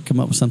gotta come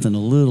up with something a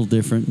little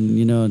different,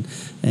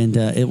 and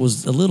it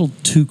was a little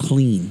too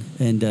clean,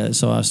 and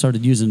so I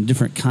started using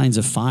different kinds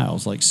of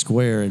files like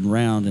square and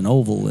round and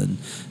oval and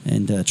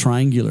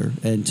triangular,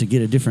 and to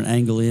get a different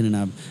angle in,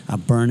 and I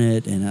burn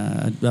it, and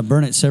I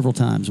burn it several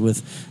times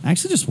with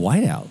actually just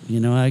whiteout.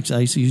 I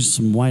used to use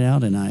some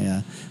whiteout, and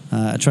I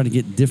try to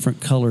get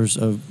different colors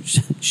of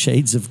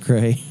shades of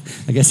gray,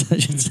 I guess I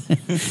should say.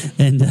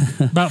 And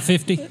About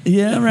 50.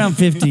 yeah, around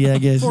 50, I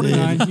guess.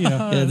 49,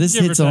 yeah. Yeah, this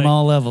Give or hits on take.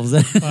 all levels.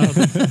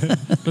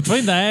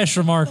 Between the ash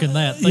remark and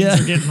that, things Yeah.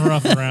 are getting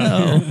rough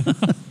around here.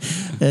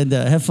 And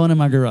have fun in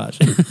my garage.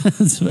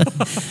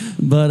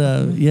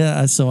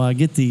 But so I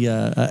get the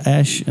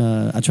ash.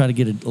 I try to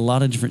get a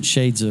lot of different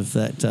shades of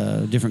that,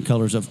 different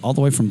colors of all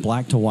the way from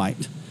black to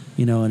white.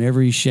 And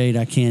every shade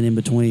I can in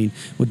between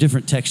with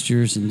different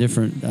textures and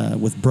different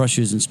with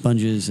brushes and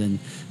sponges, and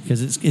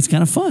because it's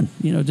kind of fun,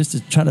 just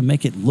to try to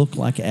make it look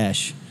like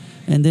ash.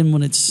 And then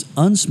when it's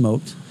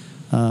unsmoked,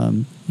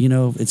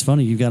 it's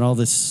funny. You've got all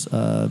this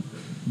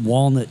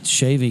walnut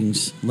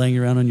shavings laying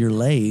around on your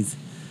lathe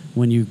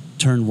when you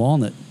turn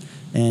walnut,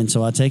 and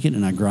so I take it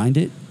and I grind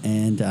it,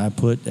 and I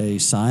put a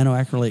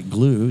cyanoacrylate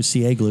glue,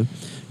 CA glue,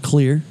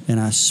 clear, and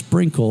I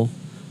sprinkle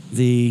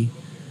the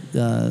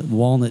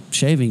walnut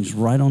shavings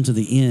right onto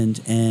the end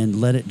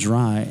and let it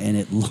dry, and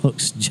it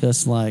looks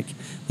just like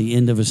the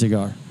end of a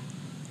cigar.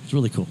 It's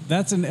really cool.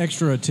 That's an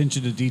extra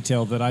attention to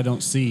detail that I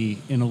don't see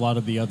in a lot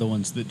of the other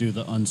ones that do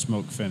the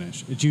unsmoked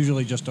finish. It's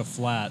usually just a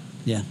flat.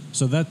 Yeah.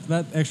 So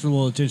that extra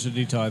little attention to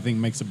detail, I think,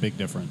 makes a big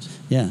difference.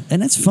 Yeah,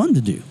 and it's fun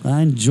to do.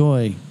 I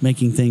enjoy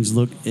making things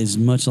look as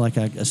much like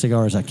a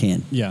cigar as I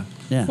can. Yeah.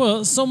 Yeah.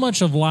 Well, so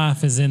much of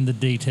life is in the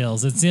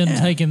details. It's in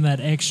taking that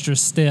extra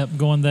step,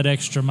 going that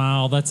extra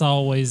mile. That's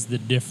always the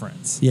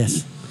difference.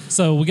 Yes.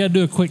 So we got to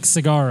do a quick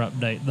cigar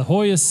update. The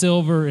Joya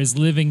Silver is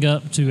living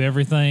up to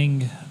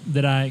everything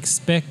that I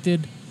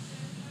expected.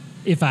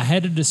 If I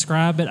had to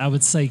describe it, I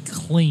would say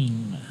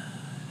clean.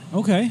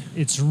 Okay.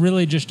 It's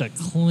really just a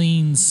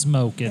clean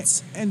smoke.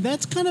 And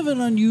that's kind of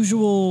an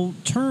unusual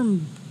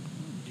term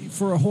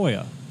for a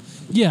Joya.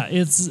 Yeah,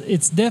 it's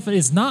definitely,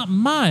 it's not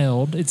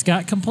mild. It's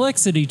got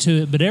complexity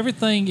to it, but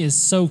everything is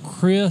so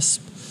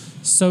crisp,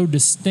 so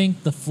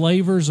distinct. The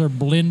flavors are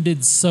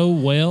blended so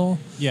well.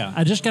 Yeah.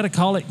 I just got to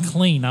call it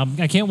clean.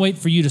 I can't wait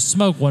for you to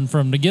smoke one,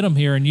 to get them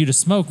here and you to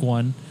smoke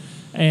one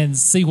and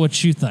see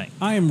what you think.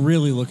 I am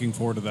really looking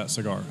forward to that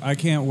cigar. I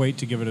can't wait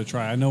to give it a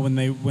try. I know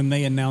when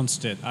they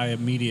announced it, I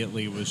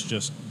immediately was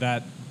just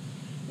that.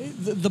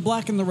 The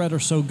black and the red are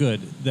so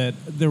good that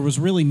there was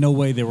really no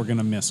way they were going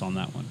to miss on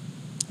that one.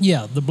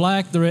 Yeah, the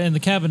black, the red, and the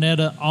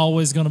Cabanetta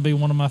always going to be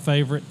one of my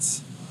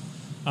favorites.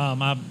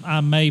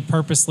 I may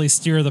purposely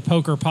steer the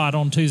poker pot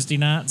on Tuesday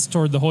nights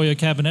toward the Joya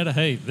Cabanetta.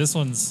 Hey, this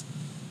one's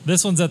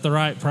at the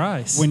right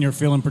price. When you're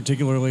feeling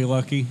particularly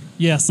lucky.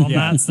 Yes, on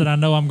nights that I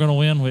know I'm going to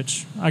win,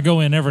 which I go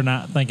in every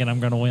night thinking I'm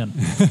going to win.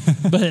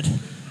 But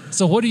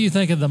so, what do you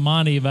think of the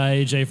Monte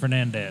by Aj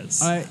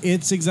Fernandez?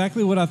 It's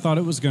exactly what I thought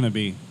it was going to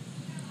be.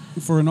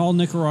 For an all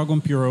Nicaraguan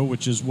Puro,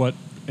 which is what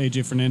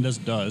Aj Fernandez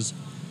does,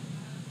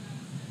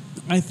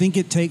 I think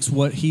it takes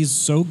what he's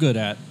so good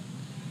at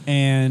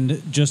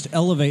and just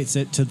elevates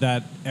it to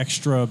that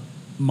extra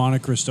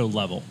Montecristo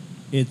level.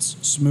 It's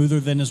smoother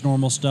than his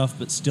normal stuff,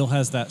 but still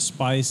has that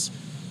spice,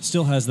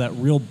 still has that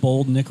real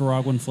bold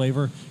Nicaraguan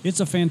flavor. It's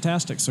a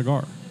fantastic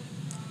cigar.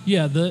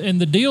 Yeah,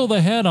 the deal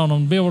they had on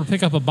them to be able to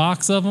pick up a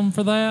box of them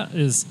for that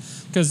is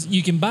because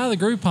you can buy the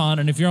Groupon,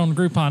 and if you're on the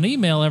Groupon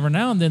email, every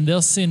now and then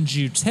they'll send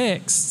you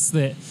texts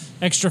that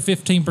extra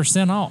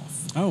 15% off.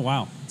 Oh,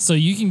 wow. So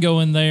you can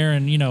go in there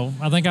and,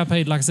 I think I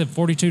paid, like I said,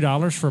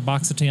 $42 for a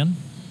box of 10.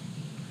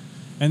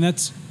 And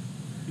that's,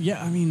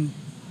 yeah, I mean,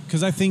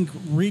 because I think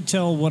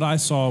retail, what I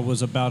saw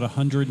was about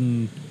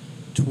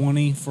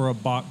 $120 for a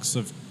box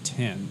of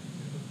 10.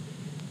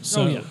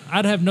 So, yeah,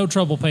 I'd have no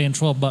trouble paying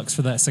 $12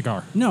 for that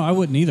cigar. No, I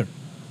wouldn't either.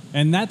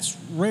 And that's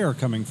rare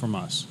coming from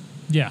us.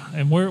 Yeah,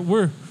 and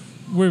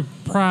we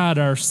pride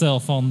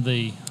ourselves on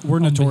the... We're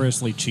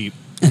notoriously cheap.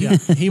 Yeah,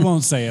 he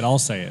won't say it. I'll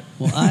say it.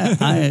 Well,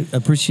 I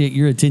appreciate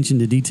your attention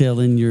to detail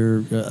and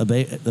your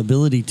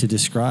ability to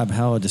describe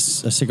how a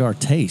cigar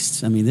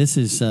tastes. I mean, this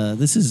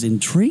is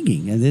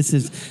intriguing, and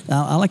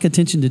I like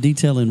attention to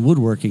detail in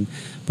woodworking,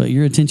 but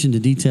your attention to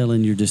detail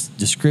in your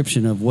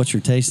description of what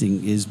you're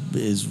tasting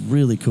is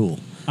really cool.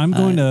 I'm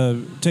going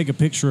to take a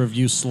picture of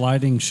you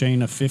sliding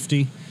Shane a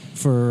 50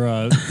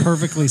 for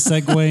perfectly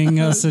segueing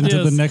us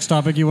into the next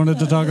topic you wanted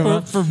to talk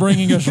about. For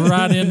bringing us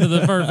right into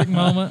the perfect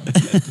moment.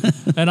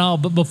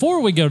 But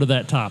before we go to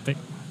that topic,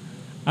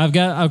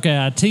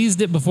 I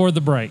teased it before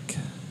the break,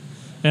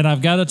 and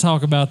I've got to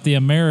talk about the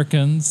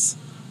Americans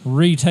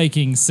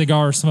retaking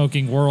cigar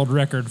smoking world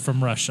record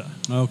from Russia.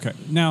 Okay.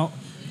 Now,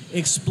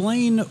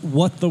 explain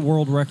what the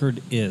world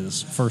record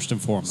is, first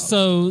and foremost.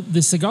 So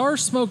the Cigar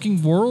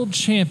Smoking World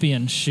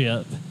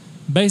Championship,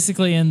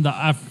 basically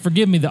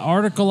forgive me, the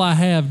article I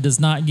have does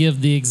not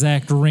give the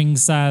exact ring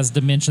size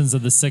dimensions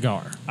of the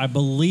cigar. I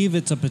believe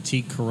it's a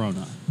Petite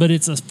Corona. But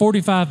it's a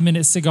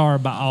 45-minute cigar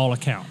by all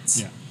accounts.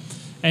 Yeah.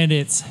 And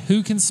it's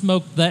who can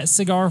smoke that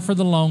cigar for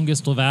the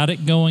longest without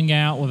it going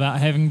out, without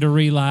having to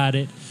relight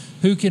it.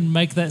 Who can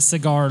make that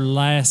cigar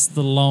last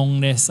the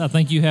longest. I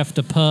think you have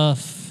to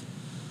puff.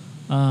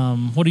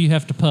 What do you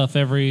have to puff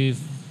every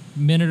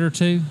minute or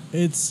two?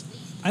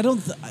 I don't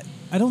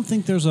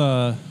think there's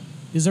a.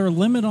 Is there a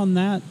limit on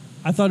that?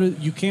 I thought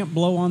you can't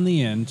blow on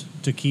the end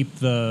to keep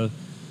the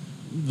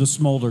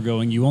smolder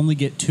going. You only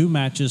get 2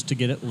 matches to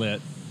get it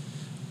lit.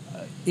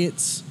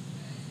 It's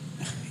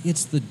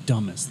the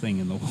dumbest thing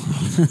in the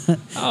world.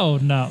 Oh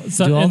no!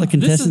 So, do all the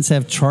contestants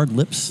have charred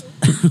lips?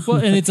 Well,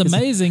 and it's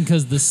amazing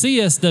because the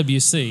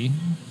CSWC,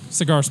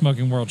 Cigar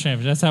Smoking World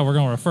Championship, that's how we're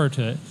going to refer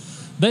to it.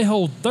 They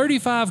hold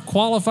 35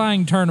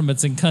 qualifying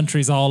tournaments in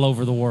countries all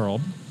over the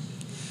world.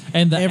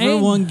 And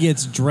everyone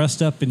gets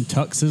dressed up in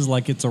tuxes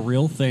like it's a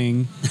real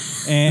thing.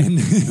 And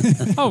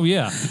oh,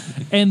 yeah.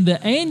 And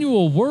the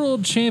annual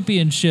World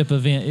Championship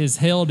event is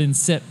held in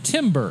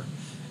September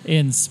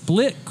in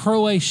Split,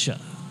 Croatia.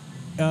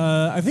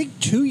 I think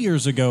 2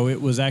 years ago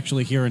it was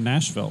actually here in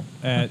Nashville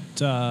at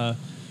Don't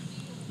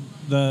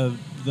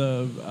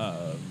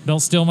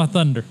steal my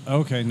thunder.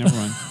 Okay, never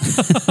mind.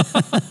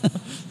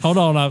 Hold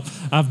on,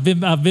 I've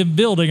been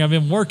building. I've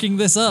been working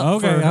this up.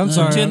 Okay, for I'm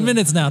sorry. 10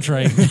 minutes now,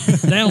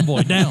 Trae. Down,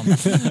 boy, down.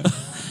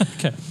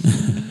 Okay.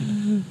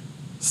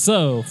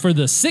 So for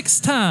the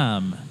 6th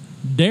time,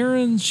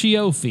 Darren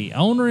Chioffi,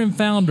 owner and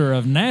founder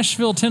of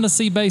Nashville,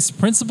 Tennessee-based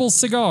Principal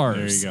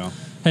Cigars, there you go,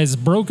 has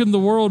broken the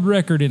world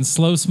record in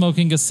slow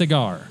smoking a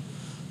cigar.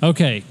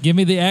 Okay, give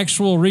me the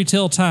actual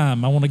retail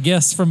time. I want to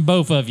guess from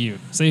both of you.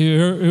 See,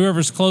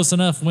 whoever's close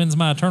enough wins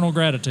my eternal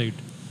gratitude.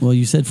 Well,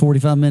 you said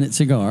 45-minute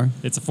cigar.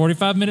 It's a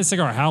 45-minute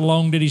cigar. How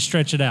long did he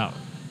stretch it out?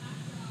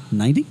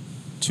 90?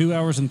 2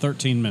 hours and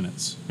 13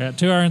 minutes. At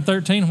 2 hours and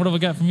 13. What have we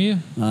got from you?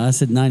 I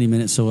said 90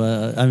 minutes, so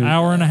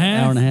hour and a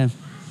half? Hour and a half.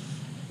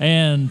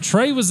 And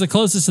Trae was the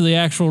closest to the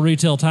actual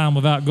retail time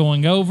without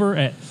going over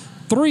at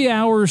 3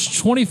 hours,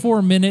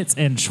 24 minutes,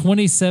 and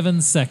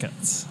 27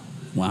 seconds.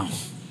 Wow.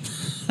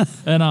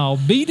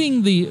 And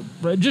beating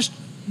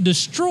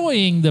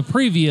destroying the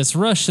previous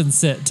Russian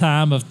set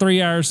time of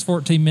 3 hours,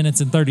 14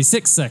 minutes, and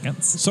 36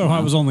 seconds. So I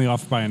was only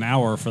off by an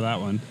hour for that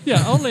one.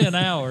 Yeah, only an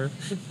hour.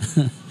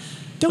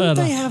 Don't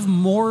they have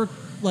more,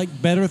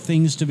 better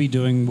things to be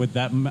doing with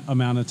that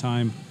amount of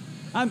time?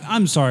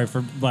 I'm sorry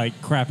for,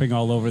 crapping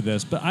all over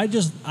this, but I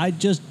just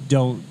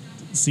don't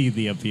see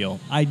the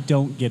appeal. I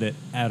don't get it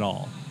at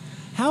all.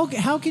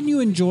 How can you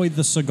enjoy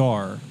the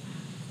cigar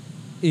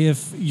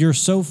if you're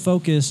so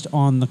focused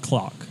on the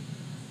clock?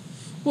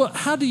 Well,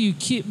 how do you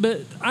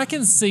but I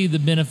can see the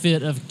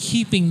benefit of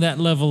keeping that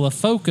level of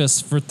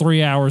focus for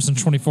 3 hours and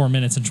 24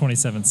 minutes and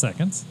 27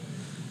 seconds.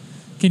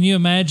 Can you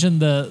imagine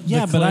the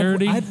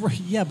clarity?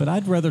 But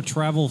I'd rather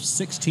travel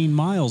 16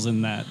 miles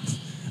in that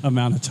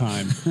amount of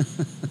time.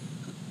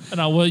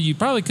 Well, you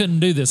probably couldn't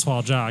do this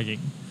while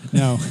jogging.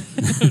 No.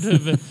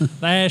 The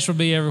ash would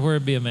be everywhere.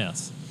 It'd be a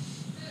mess.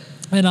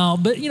 But,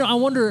 I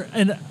wonder,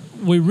 and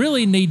we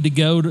really need to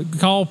go to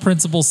call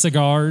Principal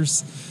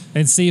Cigars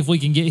and see if we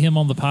can get him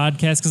on the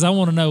podcast, because I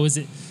want to know, is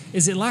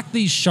it like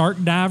these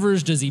shark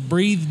divers? Does he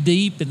breathe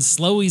deep and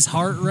slow his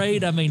heart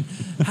rate? I mean,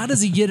 how do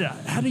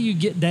you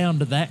get down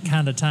to that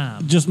kind of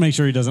time? Just make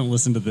sure he doesn't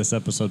listen to this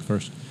episode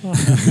first.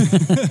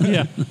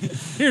 Yeah.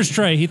 Here's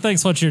Trae. He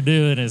thinks what you're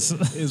doing is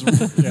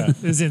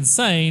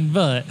insane,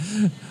 but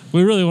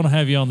we really want to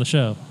have you on the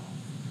show.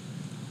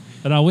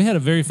 But we had a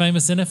very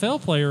famous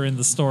NFL player in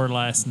the store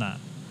last night.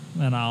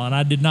 And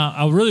I did not.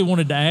 I really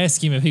wanted to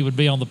ask him if he would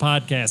be on the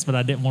podcast, but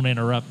I didn't want to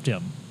interrupt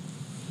him.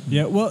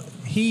 Yeah, well,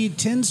 he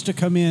tends to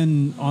come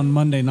in on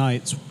Monday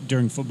nights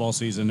during football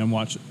season and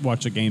watch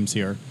the games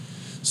here.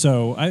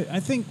 So I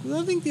think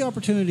the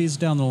opportunity is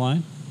down the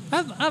line.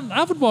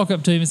 I would walk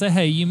up to him and say,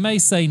 "Hey, you may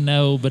say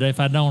no, but if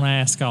I don't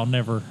ask, I'll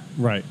never."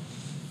 Right.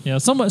 You know,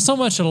 so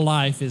much of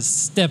life is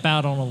step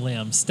out on a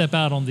limb, step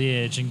out on the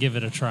edge, and give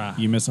it a try.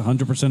 You miss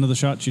 100% of the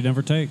shots you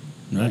never take.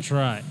 That's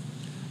right.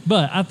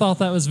 But I thought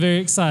that was very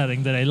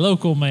exciting that a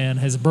local man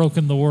has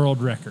broken the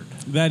world record.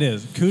 That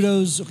is.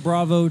 Kudos,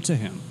 bravo to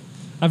him.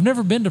 I've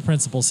never been to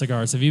Principal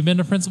Cigars. Have you been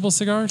to Principal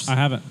Cigars? I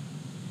haven't.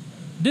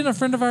 Didn't a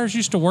friend of ours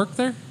used to work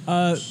there?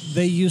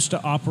 They used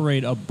to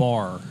operate a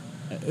bar.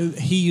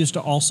 He used to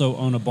also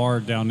own a bar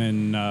down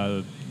in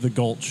the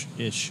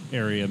Gulch-ish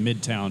area,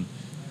 Midtown,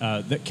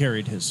 that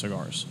carried his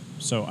cigars.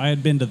 So I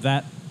had been to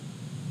that,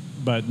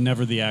 but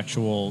never the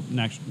actual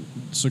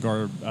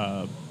cigar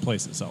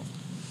place itself.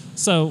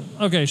 So,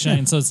 okay,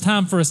 Shane, so it's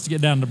time for us to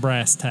get down to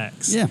brass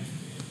tacks. Yeah.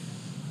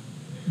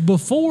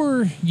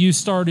 Before you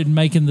started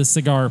making the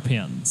cigar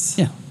pins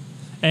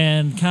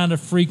and kind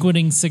of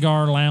frequenting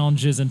cigar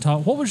lounges and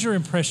talk, what was your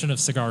impression of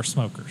cigar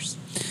smokers?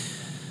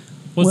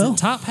 Was it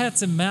top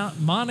hats and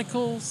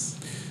monocles?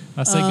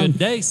 I say good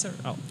day, sir.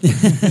 Oh.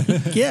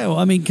 Yeah, well,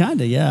 I mean, kind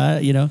of,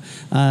 yeah.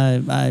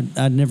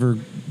 I never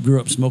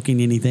grew up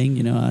smoking anything.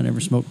 You know, I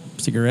never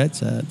smoked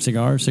cigarettes,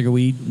 cigar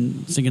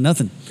weed, singing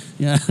nothing.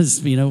 Yeah, it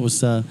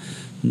was,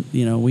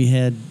 we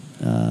had,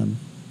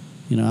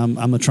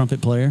 I'm a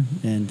trumpet player,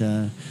 and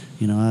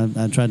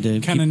I tried to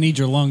kind of need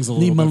your lungs a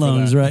little bit. Need my for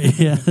lungs, that. right?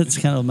 Yeah, that's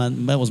kind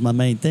of that was my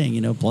main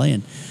thing,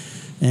 playing.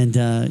 And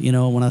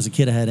when I was a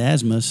kid, I had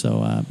asthma,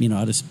 so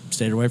I just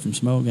stayed away from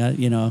smoke. I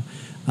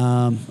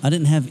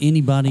didn't have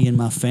anybody in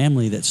my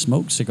family that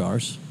smoked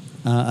cigars.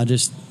 I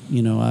just,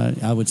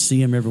 I would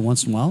see them every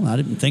once in a while. I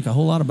didn't think a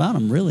whole lot about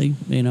them, really,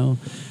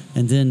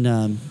 And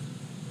then,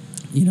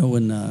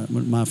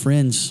 when my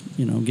friends,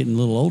 getting a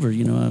little older,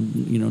 I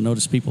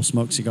notice people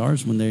smoke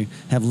cigars when they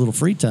have a little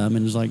free time,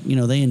 and it's like,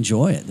 they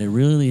enjoy it. They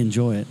really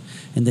enjoy it,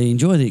 and they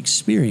enjoy the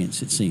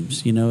experience. It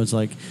seems, it's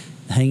like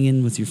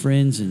hanging with your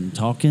friends and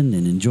talking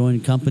and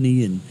enjoying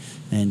company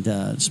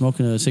and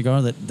smoking a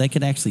cigar that they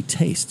could actually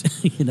taste,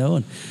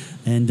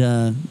 and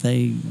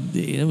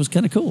it was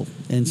kind of cool.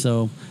 And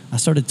so I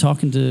started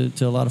talking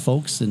to a lot of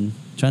folks and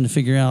trying to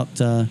figure out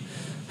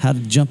how to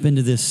jump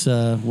into this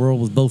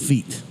world with both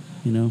feet,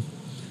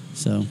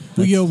 So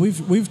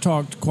we've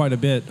talked quite a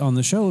bit on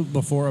the show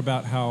before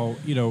about how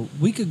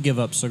we could give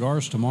up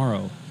cigars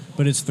tomorrow,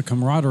 but it's the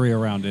camaraderie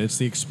around it. It's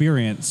the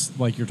experience,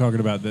 like you're talking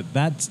about.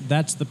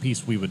 That's the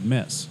piece we would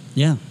miss.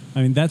 Yeah,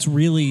 I mean that's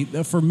really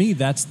for me.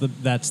 That's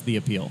the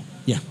appeal.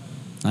 Yeah,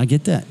 I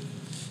get that.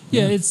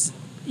 Yeah, it's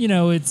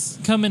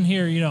coming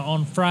here.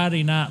 On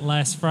Friday night,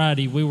 last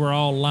Friday, we were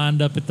all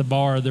lined up at the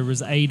bar. There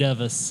was 8 of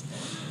us.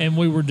 And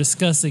we were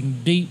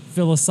discussing deep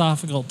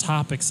philosophical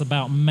topics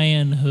about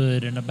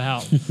manhood and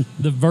about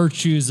the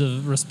virtues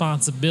of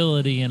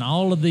responsibility and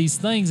all of these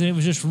things. And it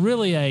was just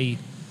really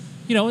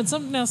and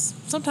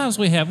sometimes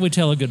we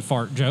tell a good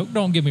fart joke.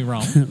 Don't get me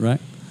wrong.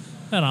 Right.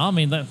 I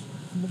mean,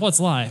 what's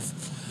life?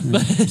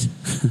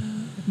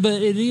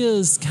 But it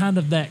is kind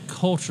of that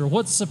culture.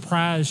 What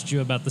surprised you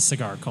about the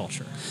cigar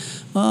culture?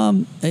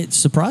 It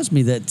surprised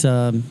me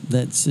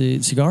that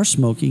cigar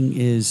smoking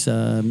is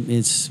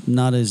it's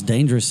not as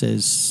dangerous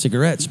as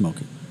cigarette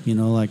smoking.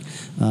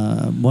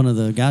 One of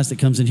the guys that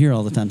comes in here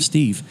all the time,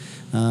 Steve.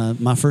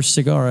 My first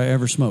cigar I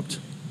ever smoked.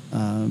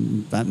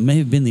 That may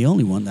have been the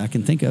only one that I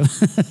can think of,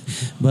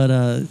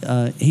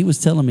 but he was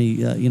telling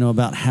me,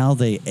 about how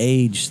they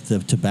age the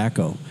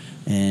tobacco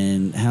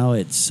and how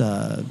it's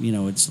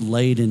it's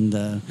laid in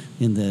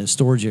the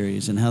storage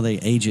areas and how they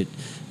age it.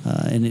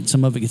 And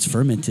some of it gets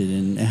fermented,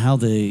 and how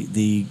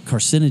the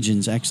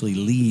carcinogens actually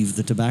leave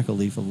the tobacco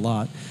leaf a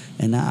lot.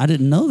 And I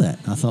didn't know that.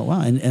 I thought,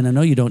 wow. And I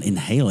know you don't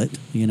inhale it.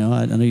 I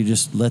know you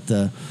just let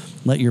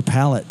your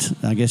palate,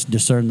 I guess,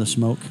 discern the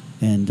smoke,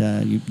 and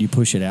you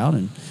push it out,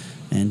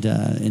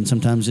 and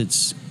sometimes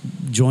it's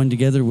joined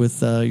together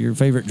with your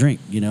favorite drink,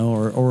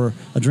 or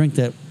a drink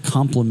that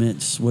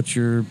complements what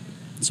you're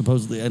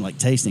supposedly like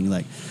tasting,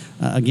 like.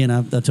 Again,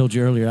 I told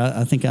you earlier,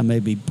 I think I may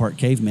be part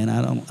caveman.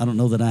 I don't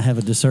know that I have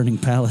a discerning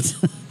palate.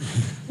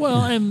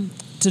 Well, and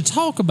to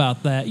talk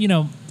about that,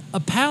 a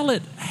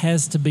palate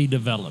has to be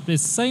developed.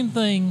 It's the same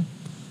thing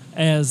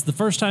as the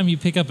first time you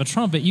pick up a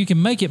trumpet. You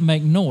can make it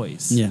make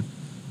noise. Yeah.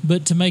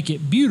 But to make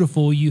it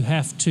beautiful, you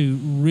have to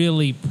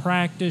really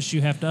practice.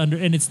 You have to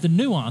and it's the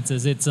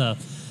nuances. It's a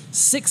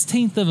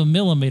 1/16 of a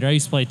millimeter. I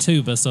used to play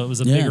tuba, so it was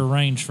a bigger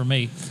range for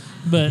me.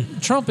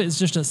 But trumpet is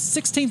just a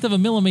 1/16 of a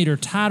millimeter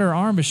tighter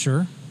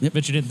embouchure. Yep.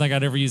 Bet you didn't think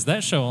I'd ever use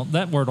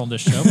that word on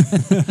this show.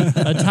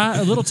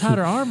 A little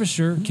tighter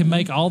embouchure can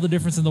make all the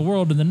difference in the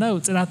world in the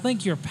notes, and I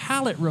think your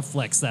palate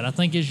reflects that. I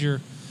think as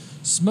you're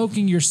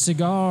smoking your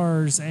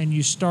cigars and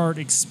you start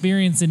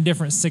experiencing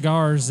different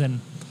cigars,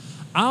 and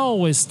I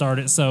always start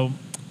it. So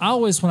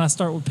when I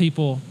start with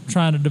people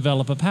trying to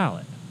develop a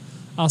palate,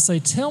 I'll say,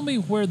 tell me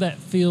where that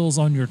feels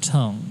on your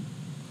tongue.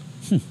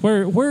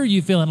 Where are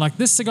you feeling? Like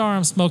this cigar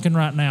I'm smoking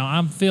right now,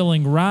 I'm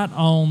feeling right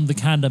on the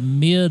kind of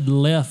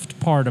mid-left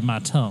part of my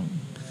tongue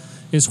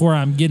is where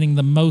I'm getting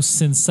the most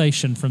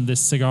sensation from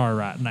this cigar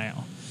right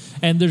now.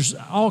 And there's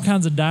all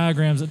kinds of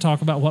diagrams that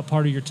talk about what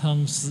part of your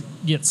tongue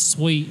gets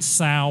sweet,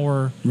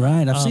 sour,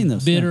 Right, I've seen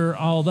those. bitter,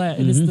 all that.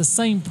 And it's the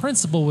same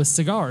principle with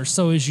cigars.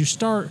 So as you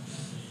start,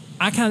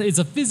 it's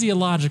a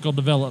physiological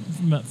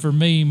development for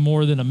me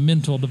more than a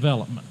mental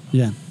development.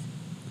 Yeah.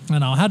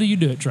 And how do you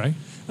do it, Trae?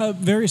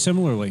 Very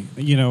similarly,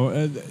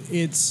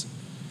 it's.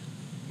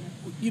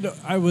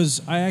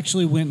 I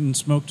actually went and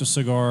smoked a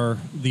cigar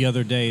the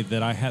other day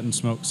that I hadn't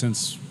smoked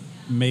since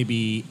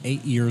maybe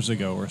 8 years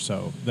ago or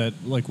so. That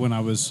like when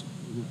I was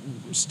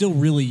still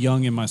really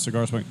young in my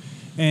cigar smoking,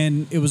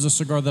 and it was a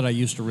cigar that I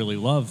used to really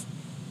love,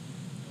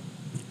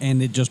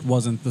 and it just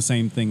wasn't the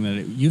same thing that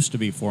it used to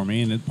be for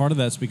me. And part of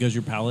that's because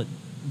your palate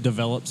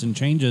develops and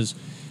changes.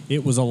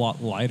 It was a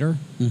lot lighter.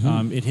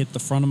 It hit the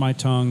front of my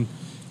tongue.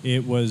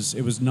 It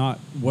was not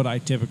what I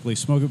typically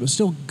smoke. It was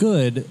still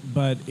good,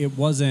 but it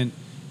wasn't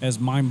as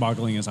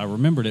mind-boggling as I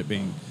remembered it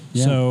being.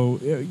 Yeah. So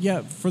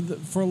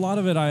for a lot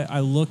of it, I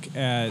look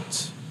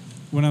at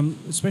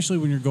especially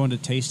when you're going to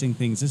tasting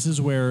things. This is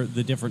where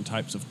the different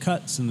types of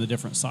cuts and the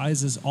different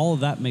sizes, all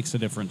of that makes a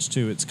difference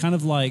too. It's kind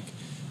of like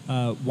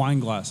wine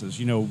glasses.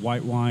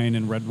 White wine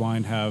and red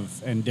wine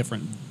and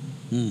different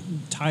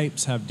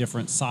types have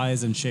different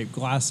size and shape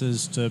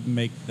glasses to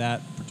make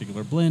that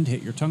particular blend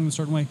hit your tongue in a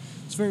certain way.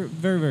 It's very,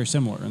 very, very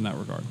similar in that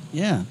regard.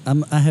 Yeah.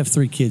 I have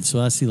 3 kids, so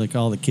I see like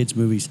all the kids'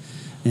 movies,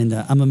 and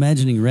I'm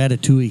imagining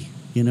Ratatouille,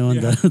 and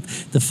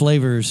the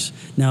flavors.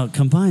 Now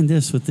combine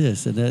this with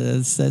this, and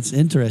that's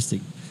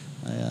interesting.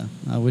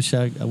 I wish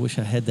I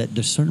had that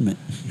discernment.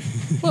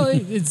 Well,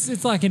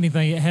 it's like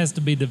anything; it has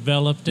to be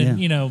developed,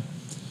 and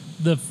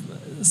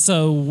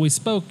So we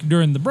spoke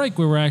during the break.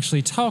 We were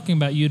actually talking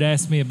about, you'd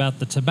asked me about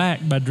the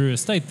Tobacco by Drew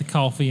Estate, the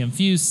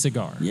coffee-infused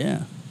cigar.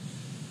 Yeah.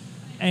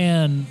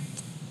 And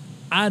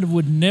I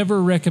would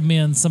never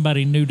recommend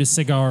somebody new to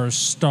cigars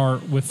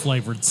start with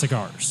flavored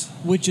cigars.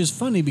 Which is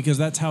funny because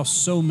that's how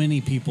so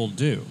many people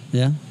do.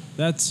 Yeah.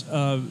 That's,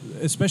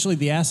 especially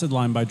the Acid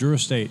line by Drew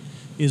Estate,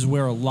 is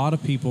where a lot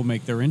of people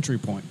make their entry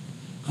point.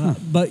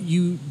 But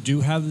you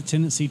do have the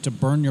tendency to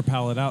burn your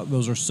palate out.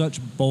 Those are such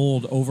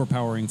bold,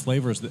 overpowering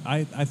flavors that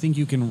I think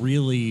you can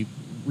really,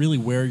 really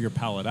wear your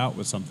palate out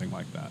with something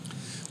like that.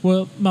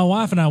 Well, my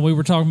wife and I, we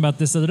were talking about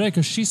this the other day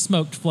because she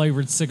smoked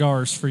flavored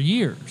cigars for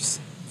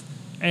years.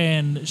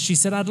 And she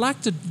said, I'd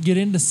like to get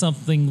into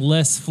something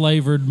less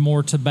flavored,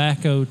 more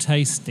tobacco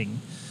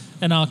tasting.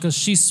 And because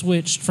she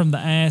switched from the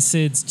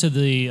acids to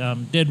the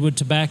Deadwood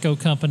Tobacco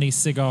Company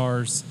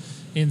cigars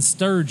in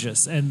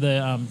Sturgis, and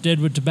the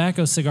Deadwood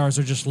Tobacco cigars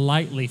are just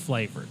lightly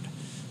flavored.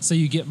 So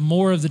you get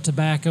more of the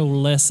tobacco,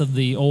 less of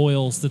the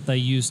oils that they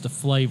use to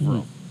flavor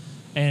them.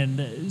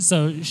 And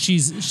so she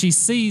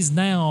sees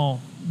now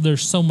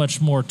there's so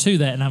much more to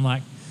that, and I'm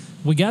like,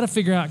 we got to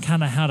figure out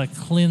kind of how to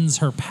cleanse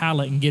her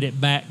palate and get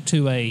it back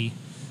to a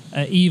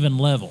even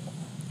level.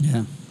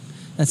 Yeah,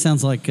 that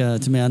sounds like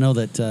to me. I know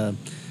that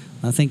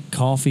I think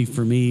coffee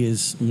for me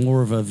is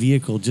more of a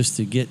vehicle just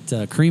to get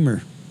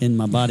creamer in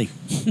my body.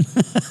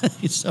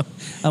 So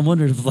I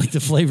wondered if like the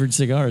flavored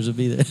cigars would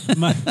be there.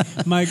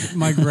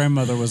 my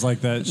grandmother was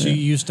like that. She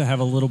used to have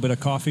a little bit of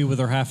coffee with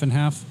her half and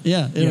half.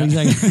 Yeah.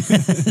 Exactly.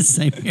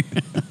 Same here.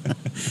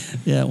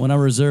 Yeah, when I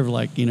reserve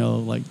like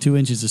 2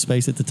 inches of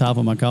space at the top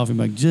of my coffee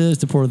mug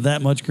just to pour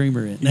that much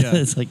creamer in. Yeah.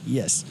 It's like,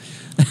 yes.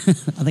 I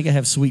think I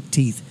have sweet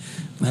teeth,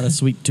 not a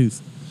sweet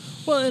tooth.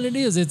 Well, and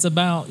it's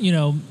about,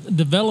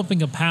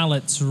 developing a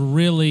palate's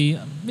really,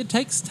 it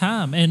takes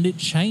time and it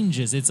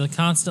changes. It's a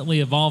constantly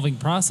evolving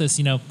process.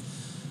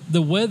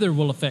 The weather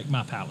will affect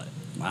my palate.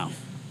 Wow.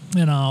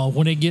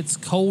 When it gets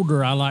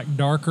colder, I like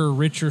darker,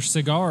 richer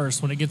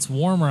cigars. When it gets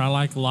warmer, I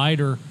like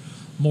lighter,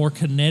 more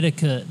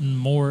Connecticut and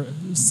more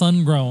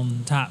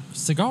sun-grown type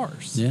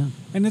cigars. Yeah.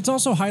 And it's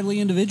also highly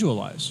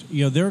individualized.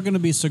 There are going to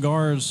be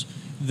cigars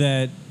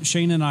that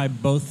Shane and I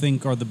both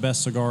think are the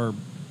best cigar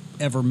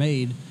ever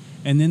made.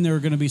 And then there are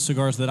going to be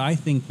cigars that I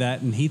think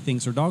that and he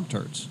thinks are dog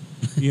turds.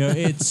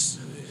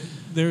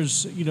 There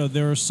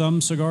are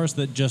some cigars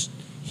that just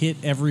hit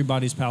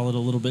everybody's palate a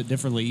little bit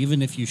differently.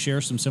 Even if you share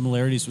some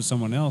similarities with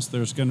someone else,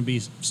 there's going to be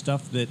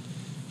stuff that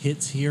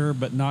hits here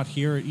but not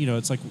here.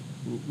 It's like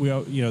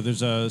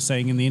there's a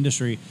saying in the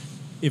industry: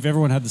 if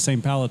everyone had the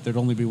same palate, there'd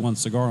only be one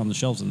cigar on the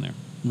shelves in there.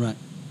 Right.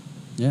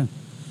 Yeah.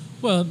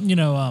 Well,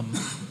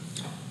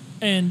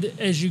 and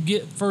as you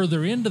get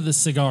further into the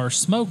cigar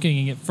smoking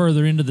and get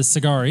further into the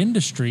cigar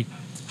industry,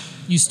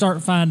 you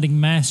start finding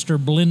master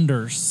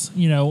blenders.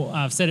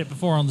 I've said it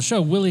before on the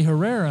show, Willie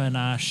Herrera and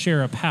I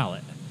share a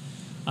palate.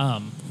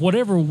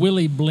 Whatever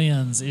Willie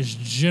blends is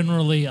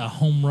generally a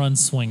home run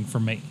swing for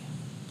me.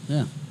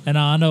 Yeah. And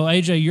I know,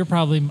 AJ, you're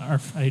probably,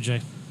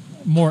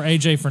 more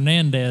Aj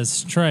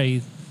Fernandez,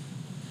 Trae.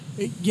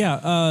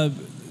 Yeah.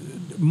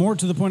 More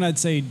to the point, I'd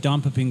say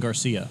Don Pepin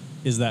Garcia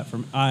is that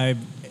from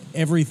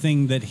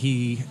everything that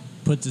he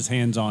puts his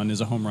hands on is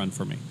a home run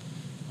for me.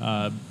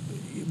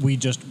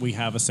 we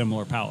have a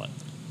similar palate.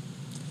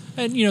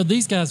 And,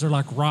 these guys are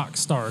like rock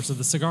stars of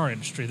the cigar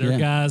industry. They're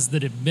guys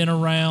that have been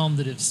around,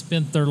 that have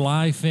spent their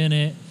life in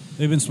it.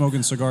 They've been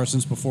smoking cigars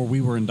since before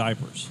we were in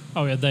diapers.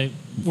 Oh, yeah, they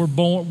were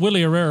born.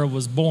 Willie Herrera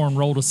was born,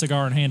 rolled a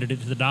cigar, and handed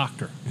it to the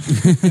doctor.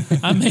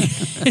 I mean,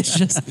 it's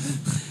just,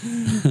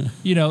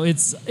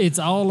 it's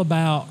all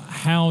about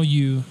how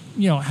you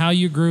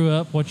grew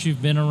up, what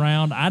you've been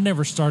around. I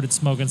never started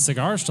smoking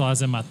cigars till I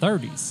was in my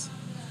 30s.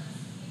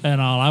 And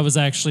all. I was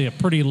actually a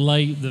pretty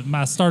late.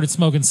 I started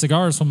smoking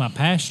cigars when my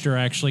pastor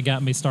actually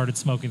got me started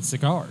smoking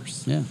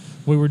cigars. Yeah.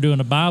 We were doing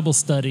a Bible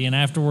study, and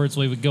afterwards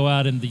we would go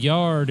out in the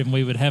yard and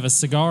we would have a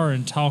cigar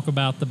and talk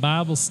about the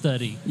Bible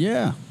study.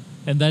 Yeah.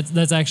 And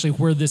that's actually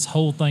where this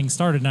whole thing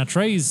started. Now,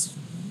 Trae's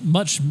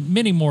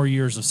many more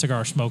years of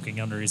cigar smoking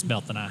under his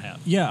belt than I have.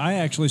 Yeah, I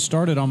actually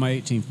started on my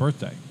 18th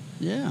birthday.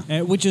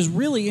 Yeah. Which is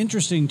really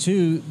interesting,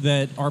 too,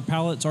 that our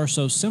palates are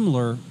so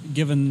similar,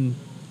 given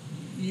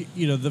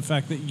the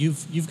fact that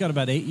you've got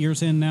about 8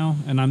 years in now,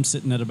 and I'm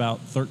sitting at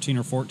about 13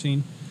 or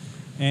 14.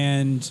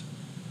 And,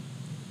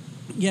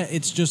 yeah,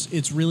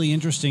 it's really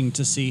interesting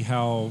to see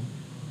how,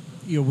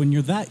 when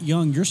you're that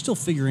young, you're still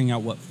figuring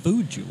out what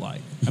food you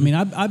like. I mean,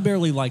 I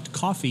barely liked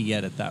coffee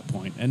yet at that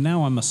point, and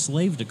now I'm a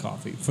slave to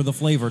coffee for the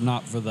flavor,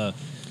 not for the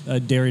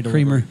dairy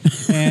delivery. Creamer.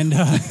 And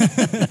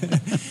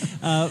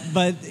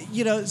but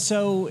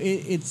so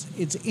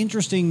it's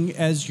interesting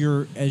as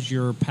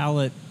your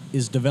palate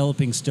is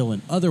developing still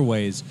in other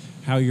ways.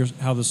 How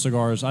the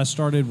cigars. I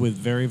started with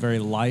very, very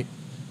light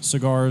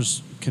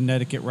cigars,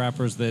 Connecticut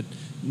wrappers that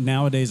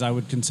nowadays I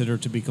would consider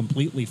to be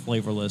completely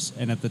flavorless,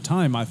 and at the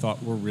time I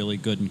thought were really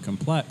good and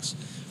complex.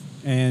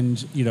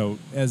 And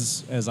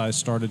as I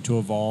started to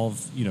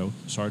evolve,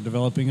 started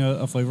developing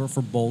a flavor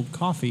for bold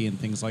coffee and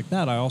things like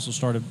that, I also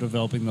started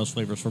developing those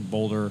flavors for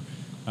bolder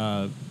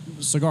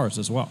cigars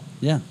as well.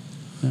 Yeah.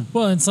 Yeah.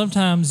 Well, and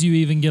sometimes you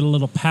even get a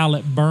little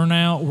palate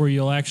burnout where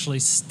you'll actually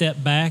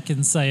step back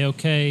and say,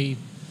 okay,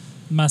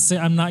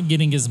 I'm not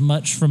getting as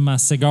much from my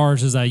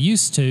cigars as I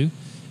used to.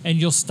 And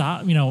you'll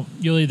stop,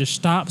 you'll either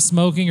stop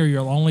smoking or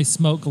you'll only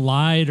smoke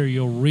light or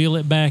you'll reel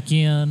it back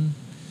in.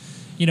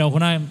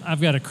 When I've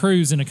got a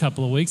cruise in a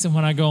couple of weeks, and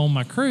when I go on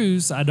my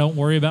cruise, I don't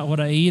worry about what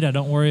I eat. I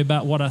don't worry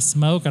about what I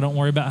smoke. I don't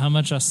worry about how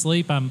much I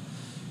sleep.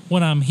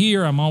 When I'm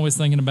here, I'm always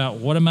thinking about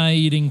what am I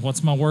eating?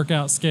 What's my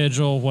workout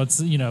schedule?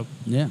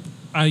 Yeah.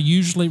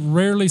 I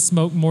rarely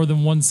smoke more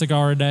than one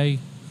cigar a day.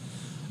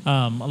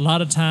 A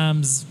lot of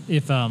times,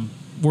 if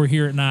we're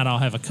here at night, I'll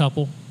have a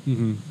couple.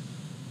 Mm-hmm.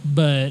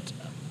 But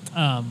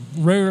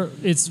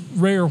it's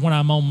rare when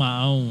I'm on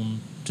my own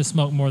to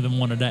smoke more than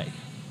one a day.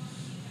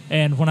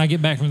 And when I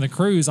get back from the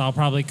cruise, I'll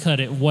probably cut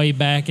it way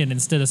back, and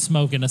instead of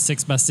smoking a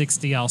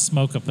 6x60, I'll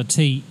smoke a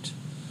petite,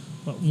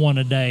 one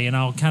a day, and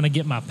I'll kind of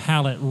get my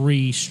palate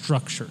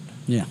restructured.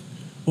 Yeah.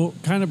 Well,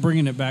 kind of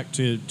bringing it back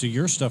to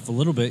your stuff a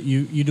little bit,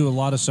 you do a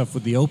lot of stuff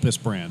with the Opus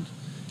brand.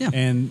 Yeah.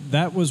 And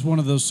that was one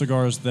of those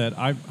cigars that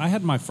I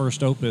had my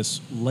first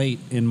Opus late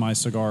in my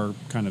cigar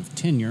kind of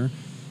tenure.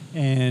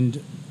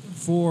 And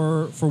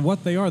for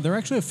what they are, they're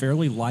actually a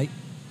fairly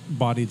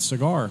light-bodied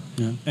cigar.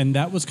 Yeah. And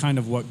that was kind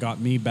of what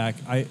got me back.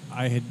 I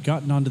had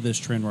gotten onto this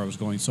trend where I was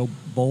going so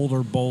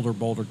bolder,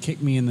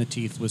 kick me in the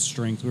teeth with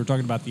strength. We were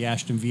talking about the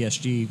Ashton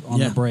VSG on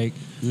the break.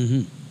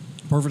 Mm-hmm.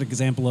 Perfect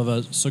example of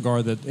a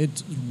cigar that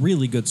it's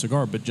really good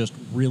cigar, but just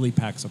really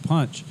packs a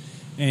punch.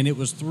 And it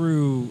was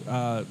through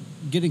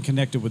getting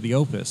connected with the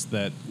Opus,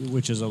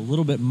 which is a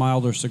little bit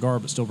milder cigar,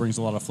 but still brings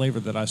a lot of flavor,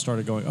 that I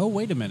started going, oh,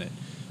 wait a minute.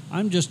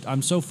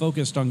 I'm so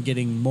focused on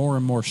getting more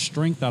and more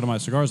strength out of my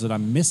cigars that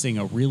I'm missing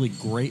a really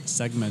great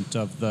segment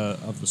of the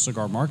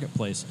cigar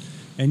marketplace.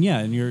 And yeah,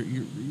 and your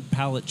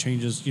palate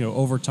changes,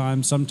 over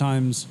time.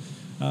 Sometimes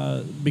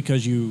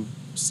because you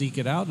seek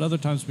it out, and other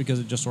times because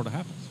it just sort of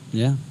happens.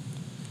 Yeah.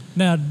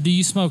 Now, do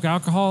you smoke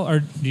alcohol, or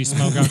do you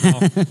smoke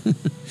alcohol?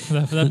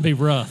 That'd be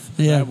rough.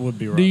 Yeah. That would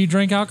be rough. Do you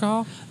drink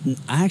alcohol?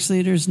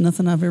 Actually, there's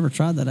nothing I've ever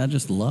tried that I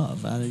just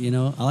love. I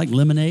like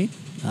lemonade.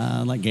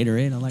 I like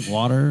Gatorade. I like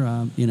water.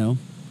 I'll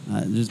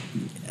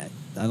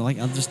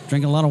just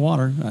drink a lot of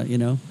water.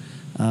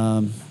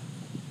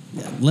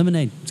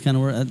 Lemonade. It's kind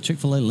of where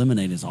Chick-fil-A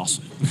lemonade is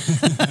awesome.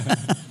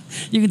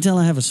 You can tell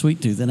I have a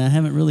sweet tooth, and I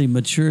haven't really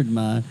matured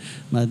my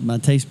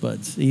taste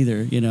buds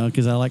either.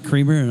 Because I like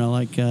creamer and I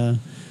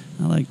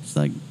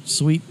like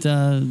sweet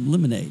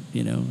lemonade.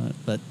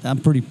 But I'm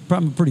a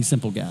pretty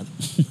simple guy.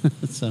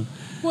 So.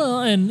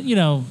 Well, and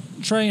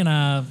Trae and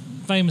I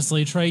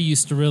famously, Trae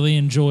used to really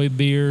enjoy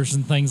beers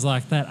and things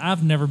like that.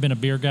 I've never been a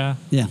beer guy.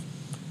 Yeah.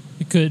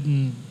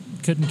 Couldn't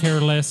care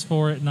less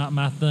for it. Not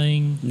my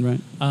thing.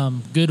 Right.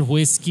 Good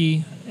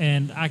whiskey,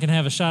 and I can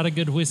have a shot of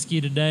good whiskey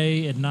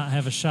today and not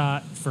have a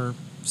shot for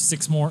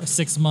 6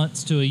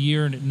 months to a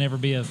year, and it never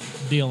be a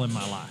deal in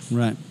my life.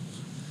 Right.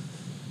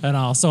 And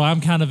all. So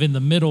I'm kind of in the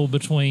middle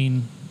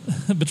between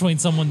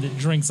someone that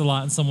drinks a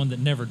lot and someone that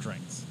never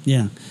drinks.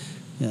 Yeah.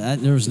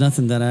 There was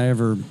nothing that I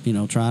ever,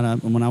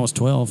 tried. When I was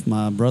 12,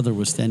 my brother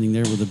was standing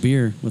there with a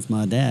beer with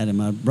my dad, and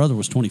my brother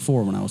was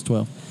 24 when I was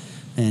 12.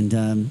 And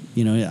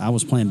I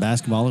was playing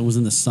basketball. It was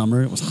in the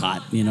summer. It was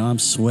hot. I'm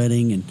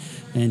sweating,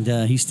 and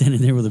he's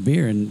standing there with a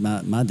beer. And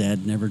my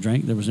dad never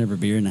drank. There was never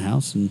beer in the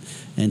house, and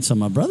so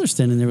my brother's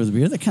standing there with a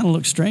beer. That kind of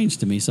looked strange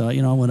to me. So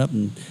I went up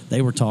and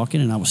they were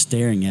talking, and I was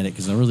staring at it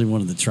because I really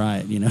wanted to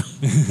try it.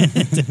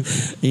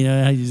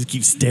 I just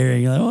keep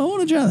staring. Like, I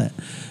want to try that.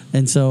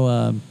 And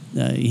so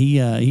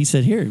he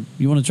said, "Here,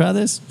 you want to try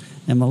this?"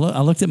 And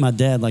I looked at my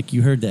dad like,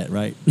 "You heard that,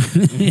 right?"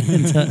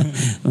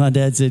 And my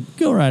dad said,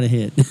 "Go right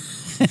ahead."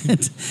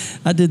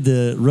 I did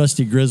the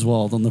Rusty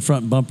Griswold on the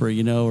front bumper,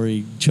 where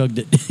he chugged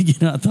it.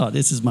 I thought,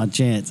 this is my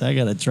chance. I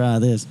got to try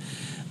this.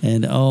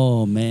 And,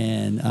 oh,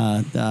 man,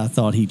 I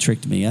thought he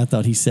tricked me. I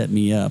thought he set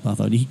me up. I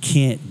thought he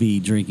can't be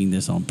drinking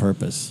this on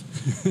purpose.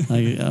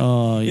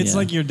 It's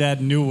like your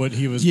dad knew what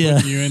he was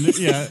putting you in.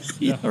 Yeah,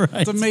 yeah,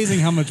 right. It's amazing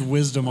how much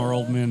wisdom our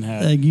old men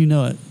have. You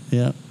know it,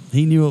 yeah.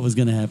 He knew what was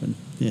going to happen.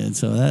 Yeah, and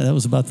so that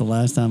was about the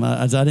last time.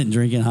 I didn't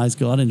drink in high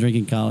school. I didn't drink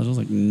in college. I was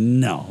like,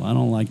 no, I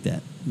don't like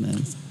that.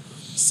 Man.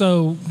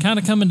 So, kind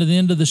of coming to the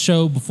end of the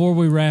show, before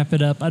we wrap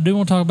it up, I do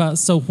want to talk about, if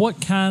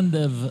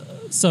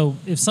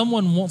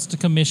someone wants to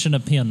commission a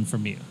pen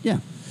from you, yeah,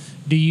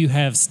 do you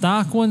have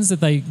stock ones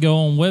that they go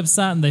on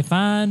website and they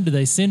find? Do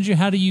they send you?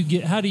 How do you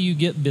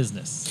get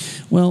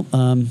business? Well,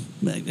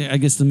 I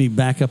guess let me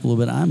back up a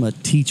little bit. I'm a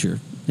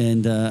teacher,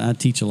 and I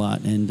teach a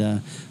lot,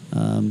 and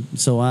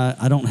so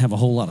I don't have a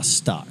whole lot of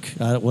stock.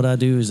 What I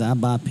do is I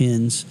buy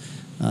pens,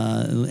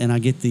 and I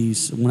get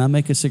these. When I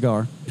make a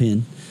cigar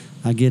pen,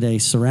 I get a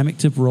ceramic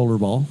tip roller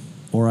ball,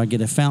 or I get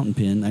a fountain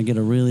pen. I get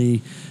a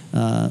really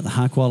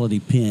high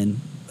quality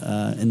pen,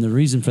 and the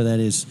reason for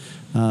that is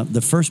the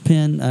first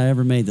pen I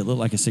ever made that looked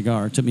like a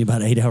cigar took me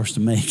about 8 hours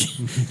to make,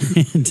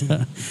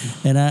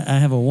 and I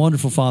have a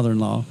wonderful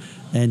father-in-law,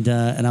 and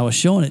I was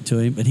showing it to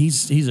him, but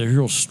he's a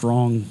real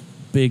strong,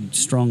 big,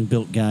 strong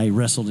built guy. He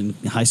wrestled in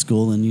high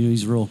school, and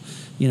he's real.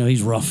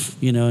 He's rough,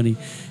 and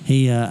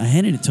I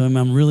handed it to him.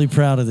 I'm really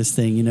proud of this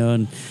thing,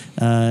 and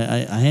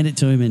I handed it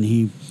to him,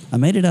 and I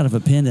made it out of a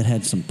pen that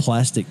had some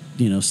plastic,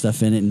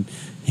 stuff in it, and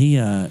he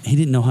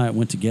didn't know how it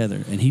went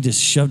together, and he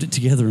just shoved it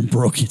together and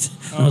broke it.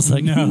 I was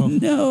like,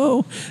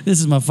 no, this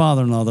is my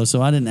father-in-law, though,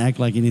 so I didn't act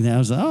like anything. I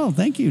was like, oh,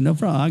 thank you, no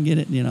problem, I'll get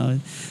it,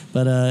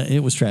 but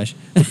it was trash.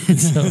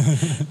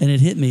 And it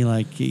hit me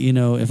like,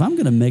 if I'm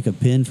going to make a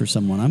pen for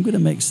someone, I'm going to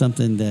make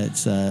something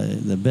that's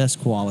the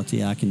best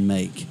quality I can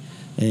make,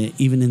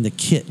 even in the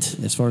kit,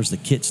 as far as the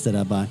kits that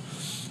I buy.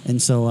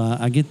 And so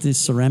I get this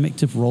ceramic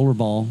tip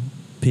rollerball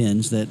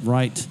pens that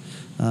write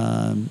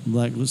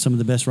like some of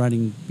the best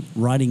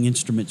writing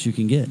instruments you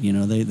can get.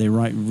 They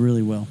write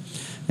really well,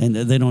 and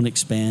they don't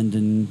expand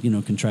and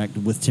contract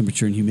with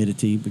temperature and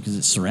humidity because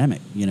it's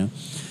ceramic.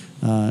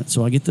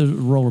 So I get the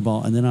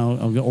rollerball, and then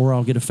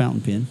I'll get a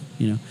fountain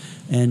pen.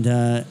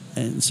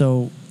 And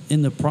so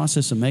in the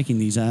process of making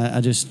these,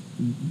 I just,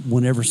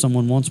 whenever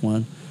someone wants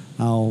one,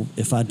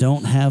 if I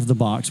don't have the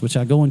box, which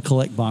I go and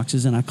collect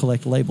boxes and I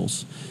collect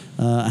labels.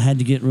 I had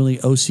to get really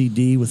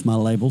OCD with my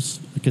labels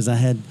because I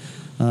had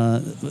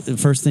the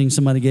first thing,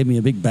 somebody gave me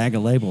a big bag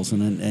of labels,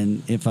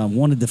 and if I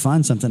wanted to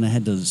find something, I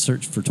had to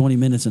search for 20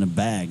 minutes in a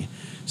bag.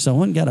 So I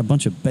went and got a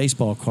bunch of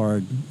baseball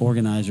card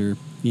organizer,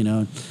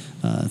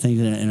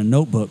 things in a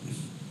notebook.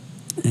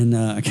 And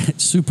I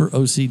got super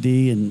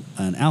OCD and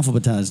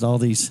alphabetized all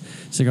these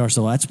cigars.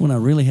 So that's when I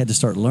really had to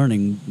start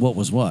learning what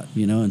was what,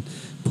 and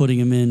putting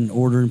them in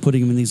order and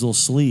putting them in these little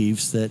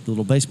sleeves, that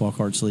little baseball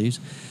card sleeves.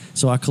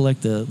 So I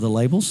collect the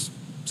labels.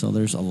 So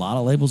there's a lot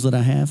of labels that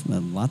I have, a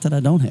lot that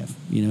I don't have,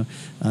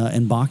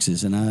 and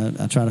boxes. And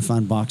I try to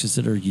find boxes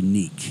that are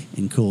unique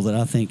and cool that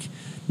I think,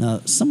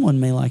 now, someone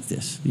may like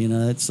this.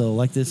 So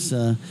like this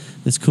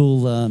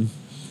cool,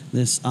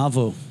 this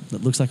Avo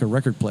that looks like a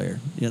record player.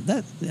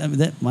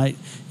 That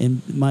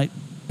might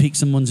pique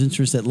someone's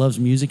interest that loves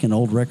music and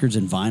old records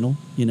and vinyl,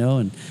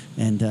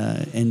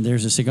 and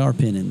there's a cigar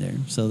pen in there.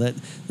 So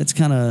that's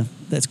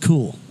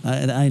cool.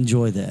 I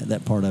enjoy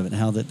that part of it,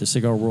 how that the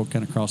cigar world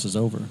kind of crosses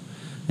over.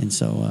 And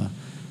so,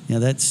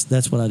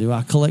 that's what I do.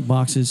 I collect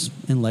boxes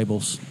and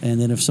labels, and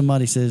then if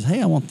somebody says,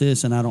 "Hey, I want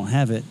this," and I don't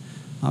have it,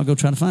 I'll go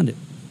try to find it,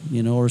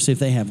 or see if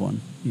they have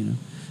one, and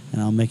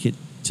I'll make it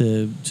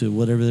to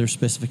whatever their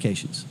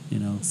specifications,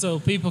 So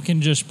people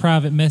can just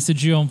private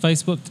message you on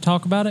Facebook to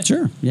talk about it?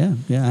 Sure, yeah.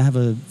 I have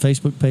a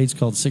Facebook page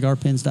called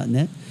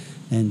cigarpens.net,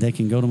 and they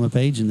can go to my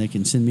page and they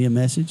can send me a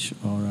message,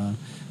 or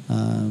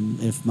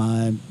if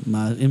my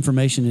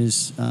information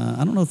is,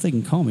 I don't know if they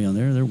can call me on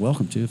there. They're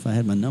welcome to if I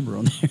had my number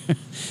on there.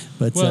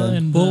 But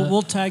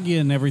we'll tag you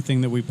in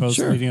everything that we post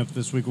leading up to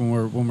this week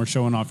when we're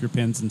showing off your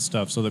pins and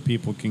stuff, so that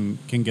people can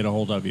get a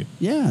hold of you.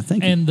 Yeah,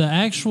 thank you. And the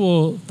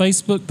actual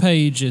Facebook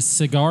page is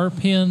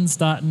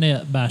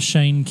cigarpens.net by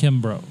Shane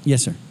Kimbro.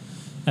 Yes, sir.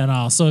 And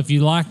also, if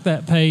you like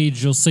that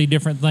page, you'll see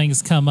different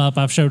things come up.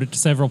 I've showed it to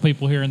several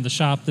people here in the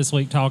shop this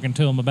week, talking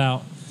to them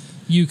about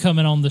you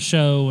coming on the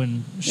show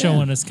and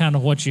showing us kind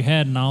of what you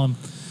had and all.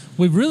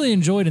 We've really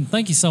enjoyed, and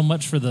thank you so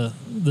much for the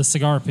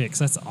cigar picks.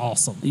 That's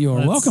awesome. You're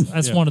welcome.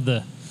 That's one of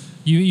the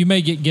You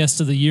may get Guest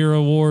of the Year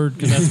award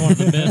because that's one of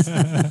the best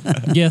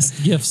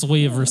guest gifts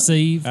we have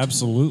received.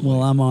 Absolutely.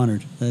 Well, I'm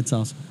honored. That's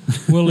awesome.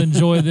 We'll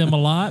enjoy them a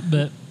lot,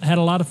 but had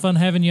a lot of fun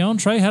having you on.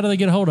 Trae, how do they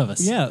get a hold of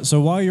us? Yeah,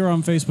 so while you're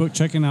on Facebook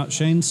checking out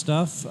Shane's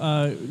stuff,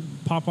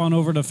 pop on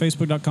over to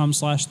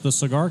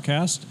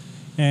facebook.com/thecigarcast,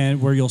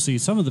 and where you'll see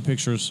some of the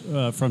pictures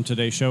from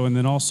today's show. And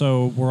then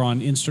also we're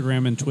on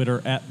Instagram and Twitter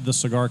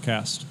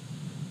 @thecigarcast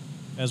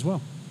as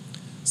well.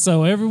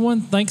 So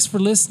everyone, thanks for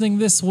listening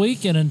this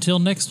week, and until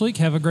next week,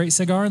 have a great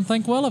cigar and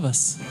think well of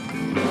us.